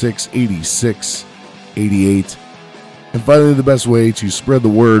 863-546-8688. And finally, the best way to spread the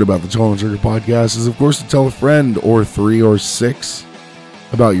word about the Toe on the Trigger podcast is, of course, to tell a friend or 3 or 6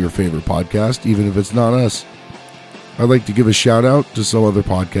 about your favorite podcast, even if it's not us. I'd like to give a shout out to some other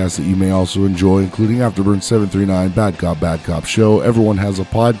podcasts that you may also enjoy, including Afterburn 739, Bad Cop Show, Everyone Has a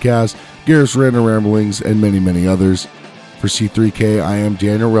Podcast, Garrett's Random Ramblings, and many, many others. For C3K, I am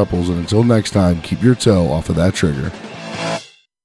Daniel Repples, and until next time, keep your toe off of that trigger.